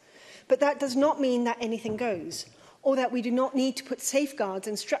that. But that does not mean that anything goes, or that we do not need to put safeguards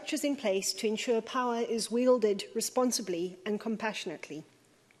and structures in place to ensure power is wielded responsibly and compassionately.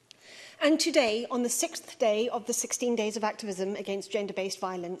 And today, on the 6th day of the 16 days of activism against gender-based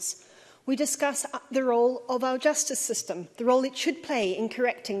violence, we discuss the role of our justice system, the role it should play in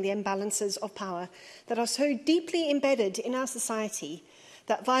correcting the imbalances of power that are so deeply embedded in our society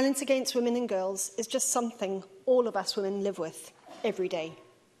that violence against women and girls is just something all of us women live with every day.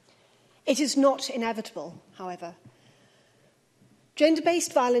 It is not inevitable, however.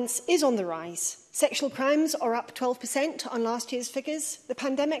 Gender-based violence is on the rise. Sexual crimes are up 12% on last year's figures. The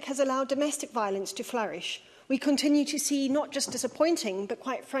pandemic has allowed domestic violence to flourish. We continue to see not just disappointing, but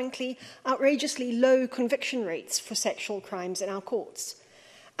quite frankly, outrageously low conviction rates for sexual crimes in our courts.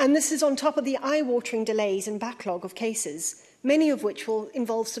 And this is on top of the eye-watering delays and backlog of cases, many of which will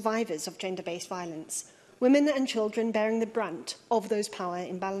involve survivors of gender-based violence, women and children bearing the brunt of those power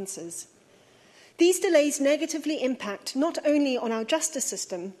imbalances. These delays negatively impact not only on our justice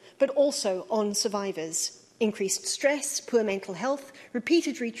system, but also on survivors. Increased stress, poor mental health,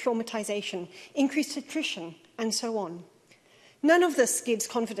 repeated re-traumatisation, increased attrition, and so on. None of this gives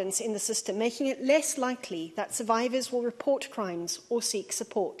confidence in the system, making it less likely that survivors will report crimes or seek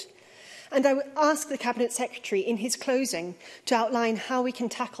support. And I would ask the Cabinet Secretary in his closing to outline how we can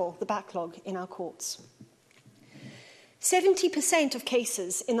tackle the backlog in our courts. 70% of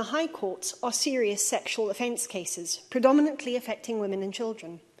cases in the High Courts are serious sexual offence cases, predominantly affecting women and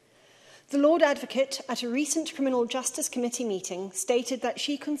children. The Lord Advocate, at a recent Criminal Justice Committee meeting, stated that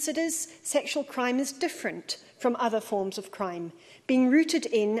she considers sexual crime as different from other forms of crime, being rooted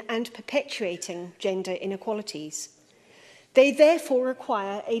in and perpetuating gender inequalities. They therefore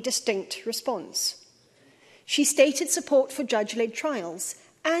require a distinct response. She stated support for judge-led trials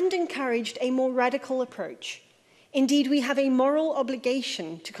and encouraged a more radical approach. Indeed, we have a moral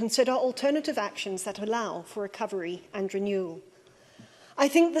obligation to consider alternative actions that allow for recovery and renewal. I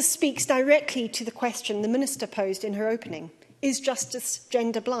think this speaks directly to the question the Minister posed in her opening. Is justice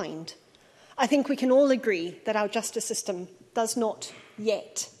gender blind? I think we can all agree that our justice system does not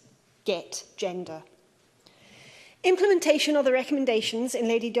yet get gender. Implementation of the recommendations in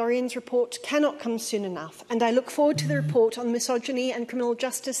Lady Dorian's report cannot come soon enough, and I look forward to the report on misogyny and criminal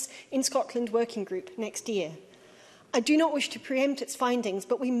justice in Scotland Working Group next year. I do not wish to preempt its findings,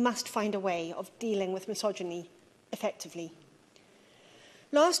 but we must find a way of dealing with misogyny effectively.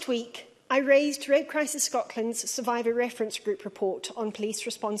 Last week, I raised Rape Crisis Scotland's Survivor Reference Group report on police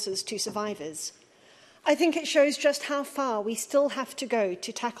responses to survivors. I think it shows just how far we still have to go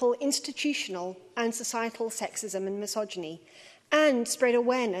to tackle institutional and societal sexism and misogyny, and spread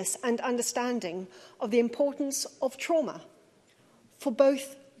awareness and understanding of the importance of trauma for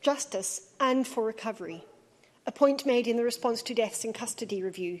both justice and for recovery. A point made in the response to deaths in custody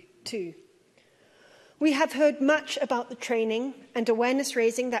review too. We have heard much about the training and awareness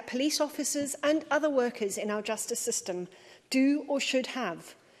raising that police officers and other workers in our justice system do or should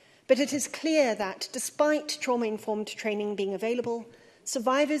have. But it is clear that, despite trauma-informed training being available,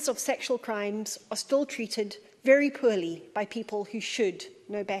 survivors of sexual crimes are still treated very poorly by people who should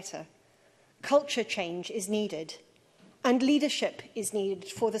know better. Culture change is needed, and leadership is needed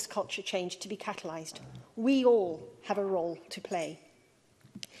for this culture change to be catalysed. We all have a role to play.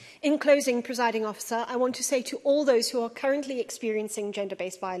 In closing, Presiding Officer, I want to say to all those who are currently experiencing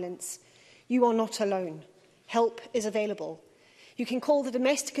gender-based violence, you are not alone. Help is available. You can call the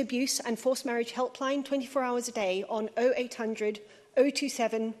Domestic Abuse and Forced Marriage Helpline 24 hours a day on 0800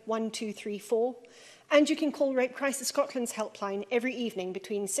 027 1234, and you can call Rape Crisis Scotland's helpline every evening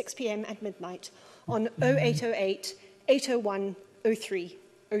between 6 p.m. and midnight on 0808 801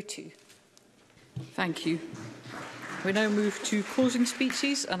 0302. Thank you. We now move to closing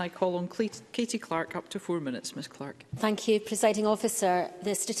speeches, and I call on Katie Clark, up to 4 minutes. Ms Clark. Thank you, Presiding Officer.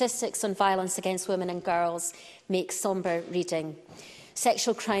 The statistics on violence against women and girls make sombre reading.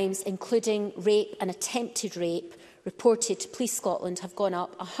 Sexual crimes, including rape and attempted rape, reported to Police Scotland have gone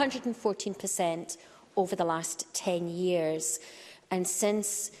up 114% over the last 10 years. And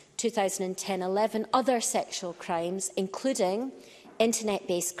since 2010-11, other sexual crimes, including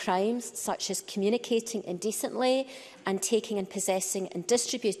internet-based crimes such as communicating indecently and taking and possessing and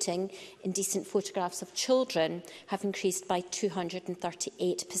distributing indecent photographs of children, have increased by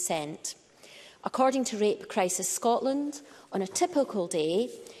 238%. According to Rape Crisis Scotland, on a typical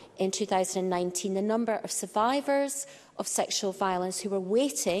day in 2019, the number of survivors of sexual violence who were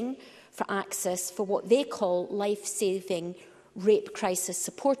waiting for access for what they call life-saving rape crisis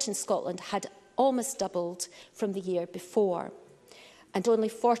support in Scotland had almost doubled from the year before. And only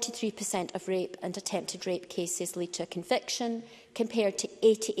 43% of rape and attempted rape cases lead to a conviction, compared to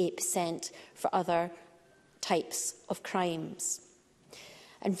 88% for other types of crimes.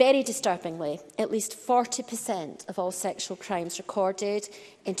 And very disturbingly, at least 40% of all sexual crimes recorded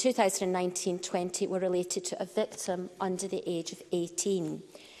in 2019-20 were related to a victim under the age of 18.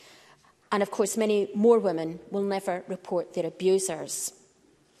 And of course, many more women will never report their abusers.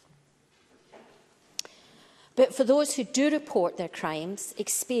 But for those who do report their crimes,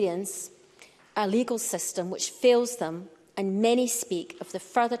 experience a legal system which fails them, and many speak of the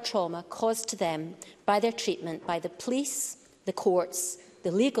further trauma caused to them by their treatment by the police, the courts,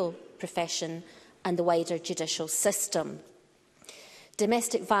 the legal profession and the wider judicial system.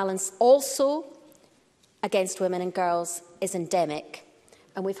 Domestic violence also against women and girls is endemic.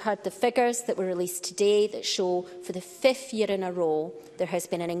 And we've heard the figures that were released today that show for the 5th year in a row there has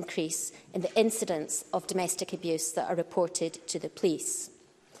been an increase in the incidents of domestic abuse that are reported to the police.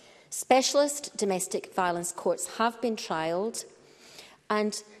 Specialist domestic violence courts have been trialled,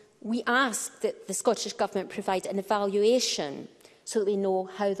 and we ask that the Scottish Government provide an evaluation so that we know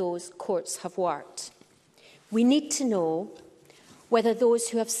how those courts have worked. We need to know whether those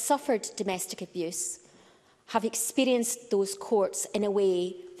who have suffered domestic abuse have experienced those courts in a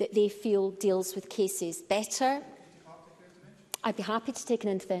way that they feel deals with cases better. I'd be happy to take an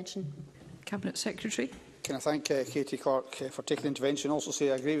intervention. Cabinet Secretary. Can I thank Katie Clark for taking the intervention? Also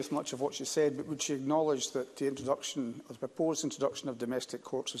say I agree with much of what she said, but would she acknowledge that the proposed introduction of domestic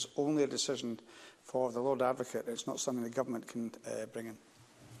courts is only a decision for the Lord Advocate? It's not something the Government can bring in.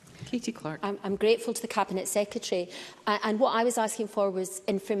 Katie Clark. I'm grateful to the Cabinet Secretary. And what I was asking for was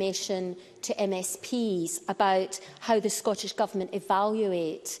information to MSPs about how the Scottish Government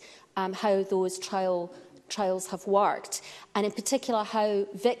evaluate how those trials have worked, and in particular how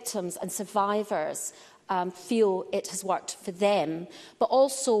victims and survivors feel it has worked for them, but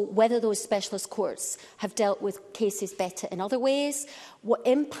also whether those specialist courts have dealt with cases better in other ways, what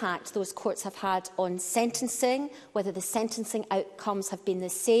impact those courts have had on sentencing, whether the sentencing outcomes have been the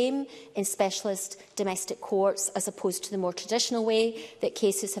same in specialist domestic courts as opposed to the more traditional way that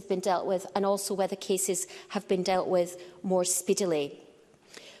cases have been dealt with, and also whether cases have been dealt with more speedily.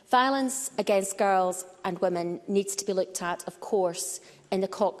 Violence against girls and women needs to be looked at, of course, in the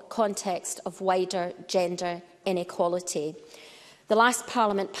context of wider gender inequality. The last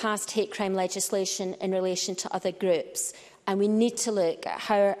Parliament passed hate crime legislation in relation to other groups, and we need to look at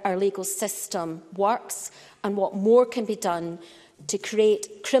how our legal system works and what more can be done to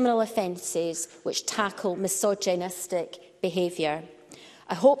create criminal offences which tackle misogynistic behaviour.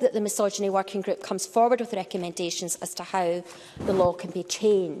 I hope that the Misogyny Working Group comes forward with recommendations as to how the law can be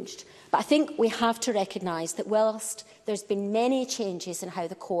changed. But I think we have to recognise that whilst there's been many changes in how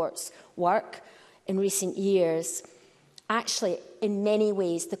the courts work in recent years, actually, in many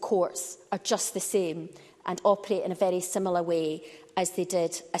ways, the courts are just the same and operate in a very similar way as they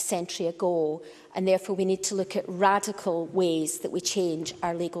did a century ago. And therefore, we need to look at radical ways that we change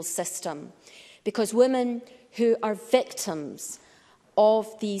our legal system. Because women who are victims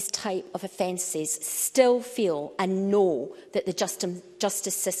of these type of offences still feel and know that the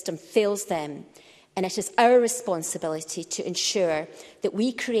justice system fails them. And it is our responsibility to ensure that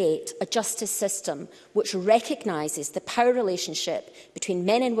we create a justice system which recognises the power relationship between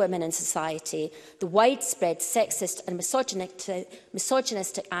men and women in society, the widespread sexist and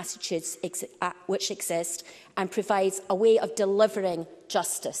misogynistic attitudes which exist, and provides a way of delivering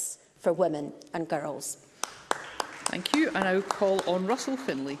justice for women and girls. Thank you. I now call on Russell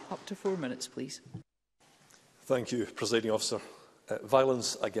Finlay. Up to 4 minutes, please. Thank you, Presiding Officer.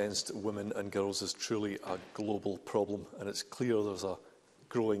 Violence against women and girls is truly a global problem, and it's clear there's a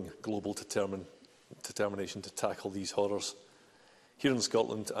growing global determination to tackle these horrors. Here in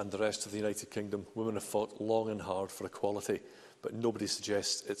Scotland and the rest of the United Kingdom, women have fought long and hard for equality, but nobody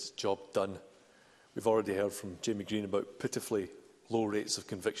suggests it's job done. We've already heard from Jamie Green about pitifully low rates of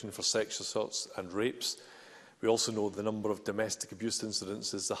conviction for sexual assaults and rapes. We also know the number of domestic abuse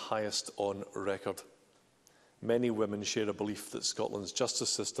incidents is the highest on record. Many women share a belief that Scotland's justice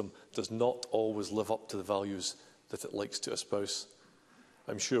system does not always live up to the values that it likes to espouse.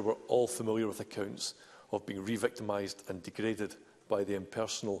 I'm sure we're all familiar with accounts of being re-victimised and degraded by the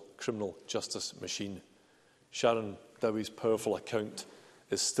impersonal criminal justice machine. Sharon Dowie's powerful account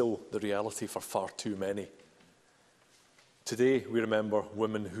is still the reality for far too many. Today, we remember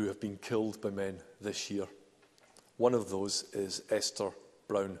women who have been killed by men this year. One of those is Esther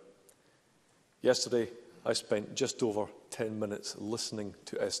Brown. Yesterday, I spent just over 10 minutes listening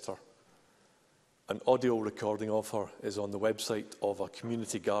to Esther. An audio recording of her is on the website of a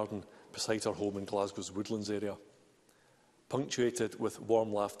community garden beside her home in Glasgow's Woodlands area. Punctuated with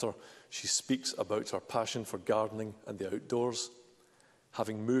warm laughter, she speaks about her passion for gardening and the outdoors.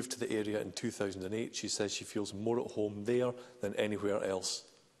 Having moved to the area in 2008, she says she feels more at home there than anywhere else.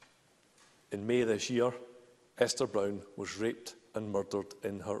 In May this year, Esther Brown was raped and murdered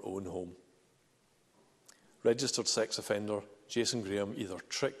in her own home. Registered sex offender Jason Graham either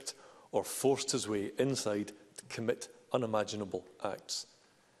tricked or forced his way inside to commit unimaginable acts.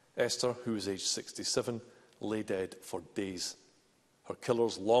 Esther, who was aged 67, lay dead for days. Her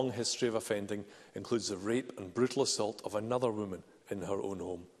killer's long history of offending includes the rape and brutal assault of another woman in her own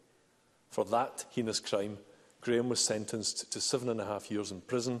home. For that heinous crime, Graham was sentenced to 7.5 years in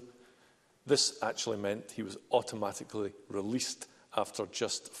prison. This actually meant he was automatically released after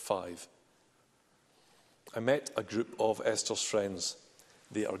just 5. I met a group of Esther's friends.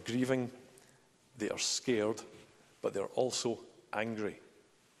 They are grieving, they are scared, but they are also angry.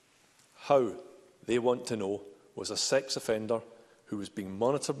 How, they want to know, was a sex offender who was being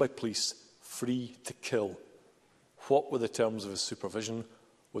monitored by police free to kill? What were the terms of his supervision?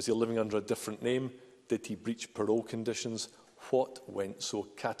 Was he living under a different name? Did he breach parole conditions? What went so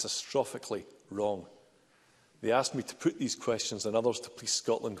catastrophically wrong? They asked me to put these questions and others to Police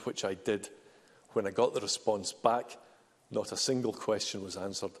Scotland, which I did. When I got the response back, not a single question was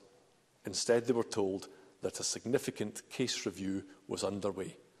answered. Instead, they were told that a significant case review was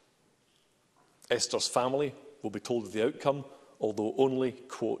underway. Esther's family will be told of the outcome, although only,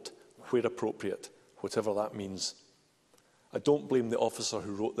 quote, where appropriate, whatever that means. I don't blame the officer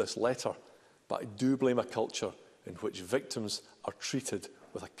who wrote this letter, but I do blame a culture in which victims are treated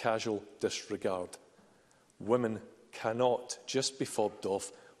with a casual disregard. Women cannot just be fobbed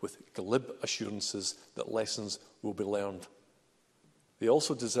off with glib assurances that lessons will be learned. They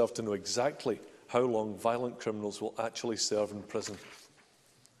also deserve to know exactly how long violent criminals will actually serve in prison.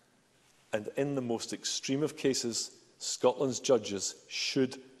 And in the most extreme of cases, Scotland's judges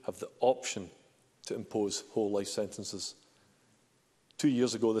should have the option to impose whole life sentences. 2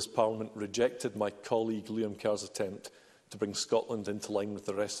 years ago, this Parliament rejected my colleague Liam Kerr's attempt to bring Scotland into line with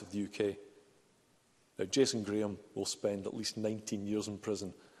the rest of the UK. Now, Jason Graham will spend at least 19 years in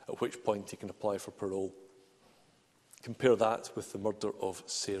prison, at which point he can apply for parole. Compare that with the murder of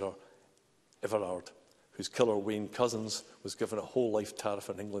Sarah Everard, whose killer, Wayne Cousins, was given a whole life tariff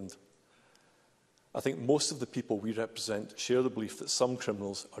in England. I think most of the people we represent share the belief that some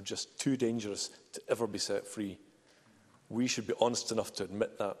criminals are just too dangerous to ever be set free. We should be honest enough to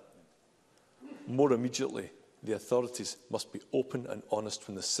admit that. More immediately, the authorities must be open and honest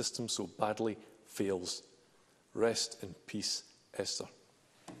when the system so badly fails. Rest in peace, Esther.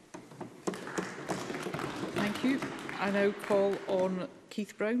 Thank you. I now call on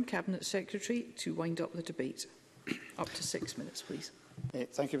Keith Brown, Cabinet Secretary, to wind up the debate. Up to 6 minutes, please.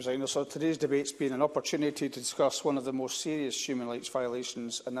 Thank you, President. So today's debate has been an opportunity to discuss one of the most serious human rights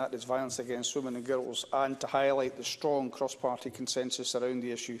violations, and that is violence against women and girls, and to highlight the strong cross-party consensus around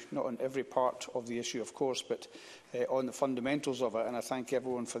the issue, not on every part of the issue, of course, but on the fundamentals of it. And I thank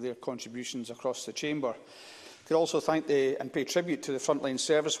everyone for their contributions across the chamber. I could also thank and pay tribute to the frontline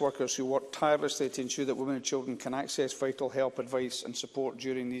service workers who work tirelessly to ensure that women and children can access vital help, advice and support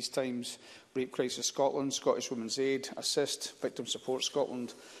during these times. Rape Crisis Scotland, Scottish Women's Aid, Assist, Victim Support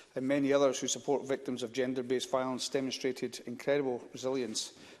Scotland and many others who support victims of gender-based violence demonstrated incredible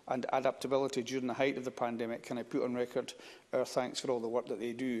resilience and adaptability during the height of the pandemic. Can I put on record our thanks for all the work that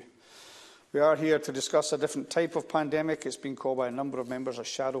they do? We are here to discuss a different type of pandemic. It's been called by a number of members a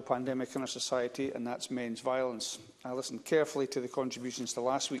shadow pandemic in our society, and that's men's violence. I listened carefully to the contributions to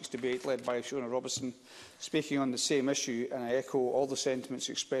last week's debate led by Fiona Robertson, speaking on the same issue, and I echo all the sentiments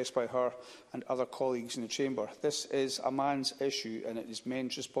expressed by her and other colleagues in the chamber. This is a man's issue, and it is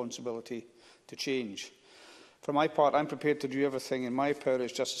men's responsibility to change. For my part, I'm prepared to do everything in my power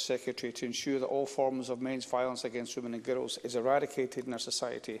as Justice Secretary to ensure that all forms of men's violence against women and girls is eradicated in our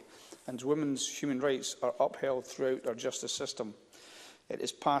society, and women's human rights are upheld throughout our justice system. It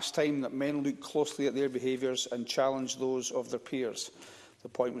is past time that men look closely at their behaviours and challenge those of their peers. The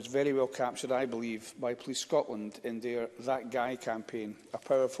point was very well captured, I believe, by Police Scotland in their That Guy campaign, a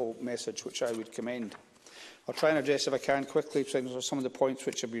powerful message which I would commend. I'll try and address, if I can, quickly some of the points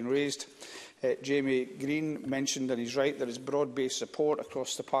which have been raised. Jamie Green mentioned, and he's right, there is broad-based support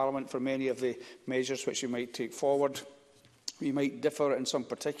across the Parliament for many of the measures which we might take forward. We might differ in some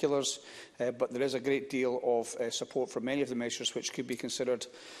particulars, but there is a great deal of support for many of the measures which could be considered.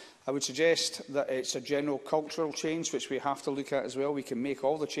 I would suggest that it's a general cultural change which we have to look at as well. We can make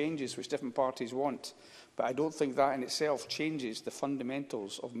all the changes which different parties want, But I don't think that in itself changes the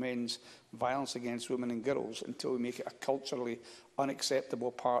fundamentals of men's violence against women and girls until we make it a culturally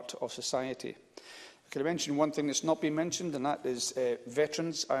unacceptable part of society. Can I mention one thing that's not been mentioned, and that is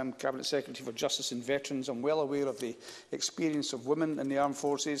veterans. I am Cabinet Secretary for Justice and Veterans. I'm well aware of the experience of women in the armed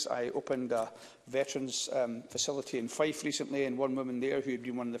forces. I opened a veterans facility in Fife recently, and one woman there who had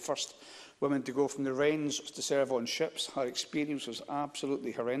been one of the first women to go from the Wrens to serve on ships. Her experience was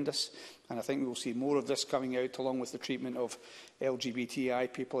absolutely horrendous, and I think we will see more of this coming out, along with the treatment of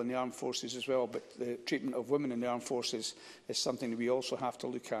LGBTI people in the armed forces as well. But the treatment of women in the armed forces is something that we also have to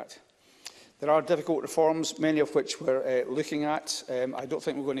look at. There are difficult reforms, many of which we're looking at. I don't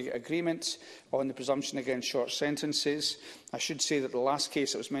think we're going to get agreement on the presumption against short sentences. I should say that the last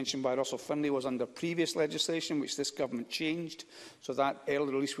case that was mentioned by Russell Finlay was under previous legislation, which this government changed, so that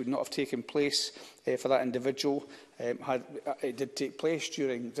early release would not have taken place for that individual. It did take place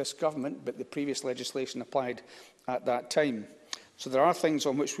during this government, but the previous legislation applied at that time. So there are things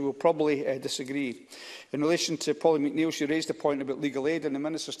on which we will probably disagree. In relation to Polly McNeill, she raised a point about legal aid, and the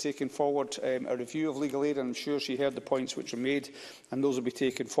Minister's taken forward a review of legal aid, and I'm sure she heard the points which were made, and those will be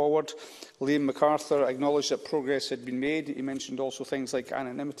taken forward. Liam MacArthur acknowledged that progress had been made. He mentioned also things like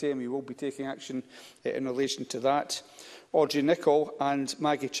anonymity, and we will be taking action in relation to that. Audrey Nicholl and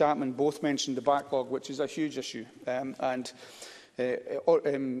Maggie Chapman both mentioned the backlog, which is a huge issue.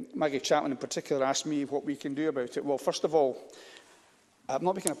 Maggie Chapman in particular asked me what we can do about it. Well, first of all, I'm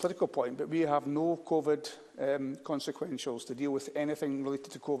not making a political point, but we have no COVID consequentials to deal with anything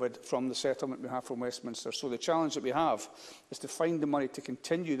related to COVID from the settlement we have from Westminster. So the challenge that we have is to find the money to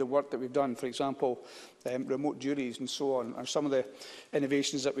continue the work that we've done, for example, remote juries and so on, and some of the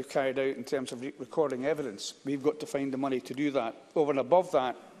innovations that we've carried out in terms of recording evidence. We've got to find the money to do that. Over and above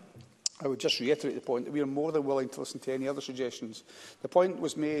that, I would just reiterate the point that we are more than willing to listen to any other suggestions. The point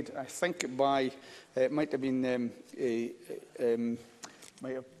was made, I think, by, it might have been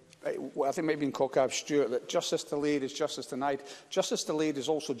I think it might have been Colcab Stewart, that justice delayed is justice denied. Justice delayed is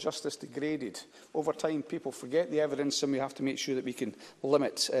also justice degraded. Over time, people forget the evidence, and we have to make sure that we can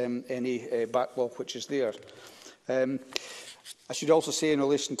limit any backlog which is there. I should also say, in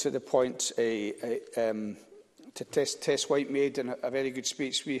relation to the point to Tess White made in a very good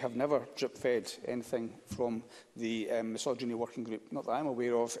speech, we have never drip-fed anything from the misogyny working group, not that I'm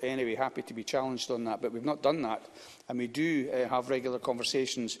aware of. Anyway, happy to be challenged on that, but we've not done that. And we do have regular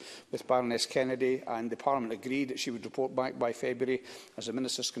conversations with Baroness Kennedy, and the Parliament agreed that she would report back by February. As the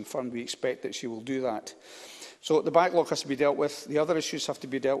Minister's confirmed, we expect that she will do that. So the backlog has to be dealt with. The other issues have to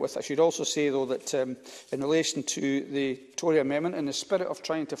be dealt with. I should also say, though, that in relation to the Tory amendment, in the spirit of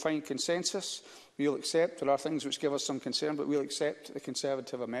trying to find consensus, we'll accept. There are things which give us some concern, but we'll accept the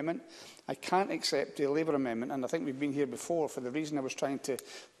Conservative amendment. I can't accept the Labour amendment, and I think we've been here before for the reason I was trying to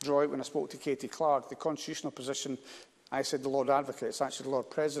draw out when I spoke to Katie Clark. The constitutional position, I said the Lord Advocate, it's actually the Lord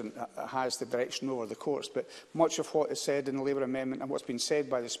President that has the direction over the courts, but much of what is said in the Labour amendment and what's been said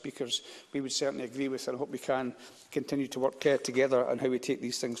by the speakers, we would certainly agree with, and I hope we can continue to work together on how we take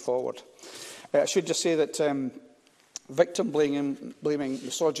these things forward. I should just say that victim blaming,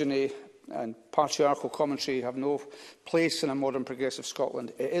 misogyny and patriarchal commentary have no place in a modern progressive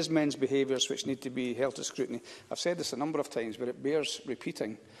Scotland. It is men's behaviours which need to be held to scrutiny. I've said this a number of times, but it bears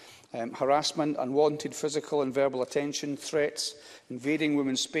repeating. Harassment, unwanted physical and verbal attention, threats, invading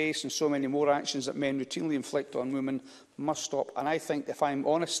women's space and so many more actions that men routinely inflict on women must stop. And I think, if I'm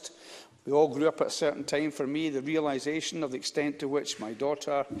honest, we all grew up at a certain time. For me, the realisation of the extent to which my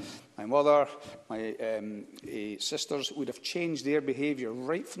daughter, my mother, my sisters would have changed their behaviour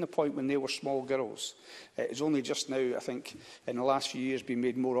right from the point when they were small girls is only just now, I think, in the last few years been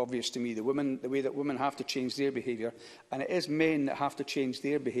made more obvious to me. The way that women have to change their behaviour, and it is men that have to change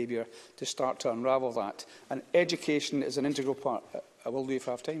their behaviour to start to unravel that. And education is an integral part. I will do if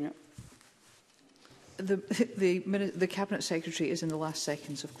I have time, yeah. The Cabinet Secretary is in the last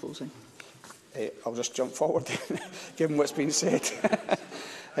seconds of closing. I'll just jump forward, given what's been said.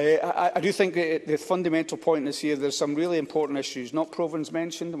 I do think the fundamental point is here. There's some really important issues. Not Proven's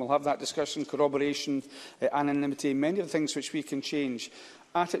mentioned, and we'll have that discussion, corroboration, anonymity, many of the things which we can change.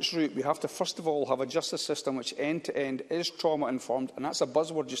 At its root, we have to first of all have a justice system which end-to-end is trauma-informed, and that's a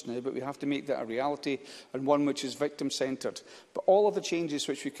buzzword just now, but we have to make that a reality and one which is victim-centred. But all of the changes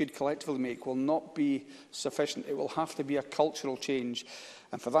which we could collectively make will not be sufficient. It will have to be a cultural change.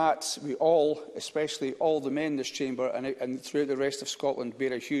 And for that, we all, especially all the men in this chamber and throughout the rest of Scotland,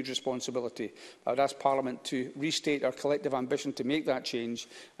 bear a huge responsibility. I would ask Parliament to restate our collective ambition to make that change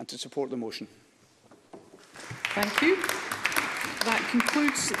and to support the motion. Thank you. That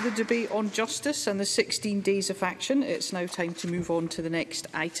concludes the debate on justice and the 16 days of action. It's now time to move on to the next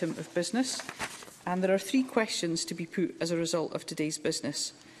item of business. And there are 3 questions to be put as a result of today's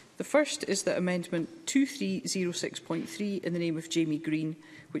business. The first is that Amendment 2306.3 in the name of Jamie Green,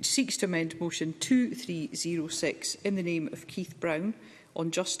 which seeks to amend Motion 2306 in the name of Keith Brown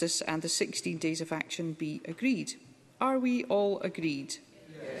on justice and the 16 days of action be agreed. Are we all agreed?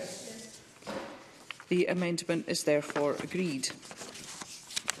 Yes. The amendment is therefore agreed.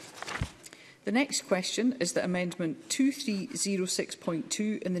 The next question is that Amendment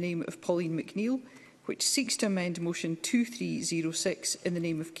 2306.2 in the name of Pauline McNeill, which seeks to amend Motion 2306 in the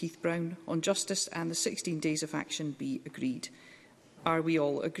name of Keith Brown on justice and the 16 days of action be agreed. Are we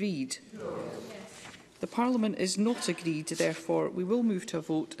all agreed? Yes. The Parliament is not agreed, therefore we will move to a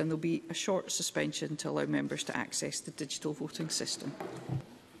vote and there will be a short suspension to allow members to access the digital voting system.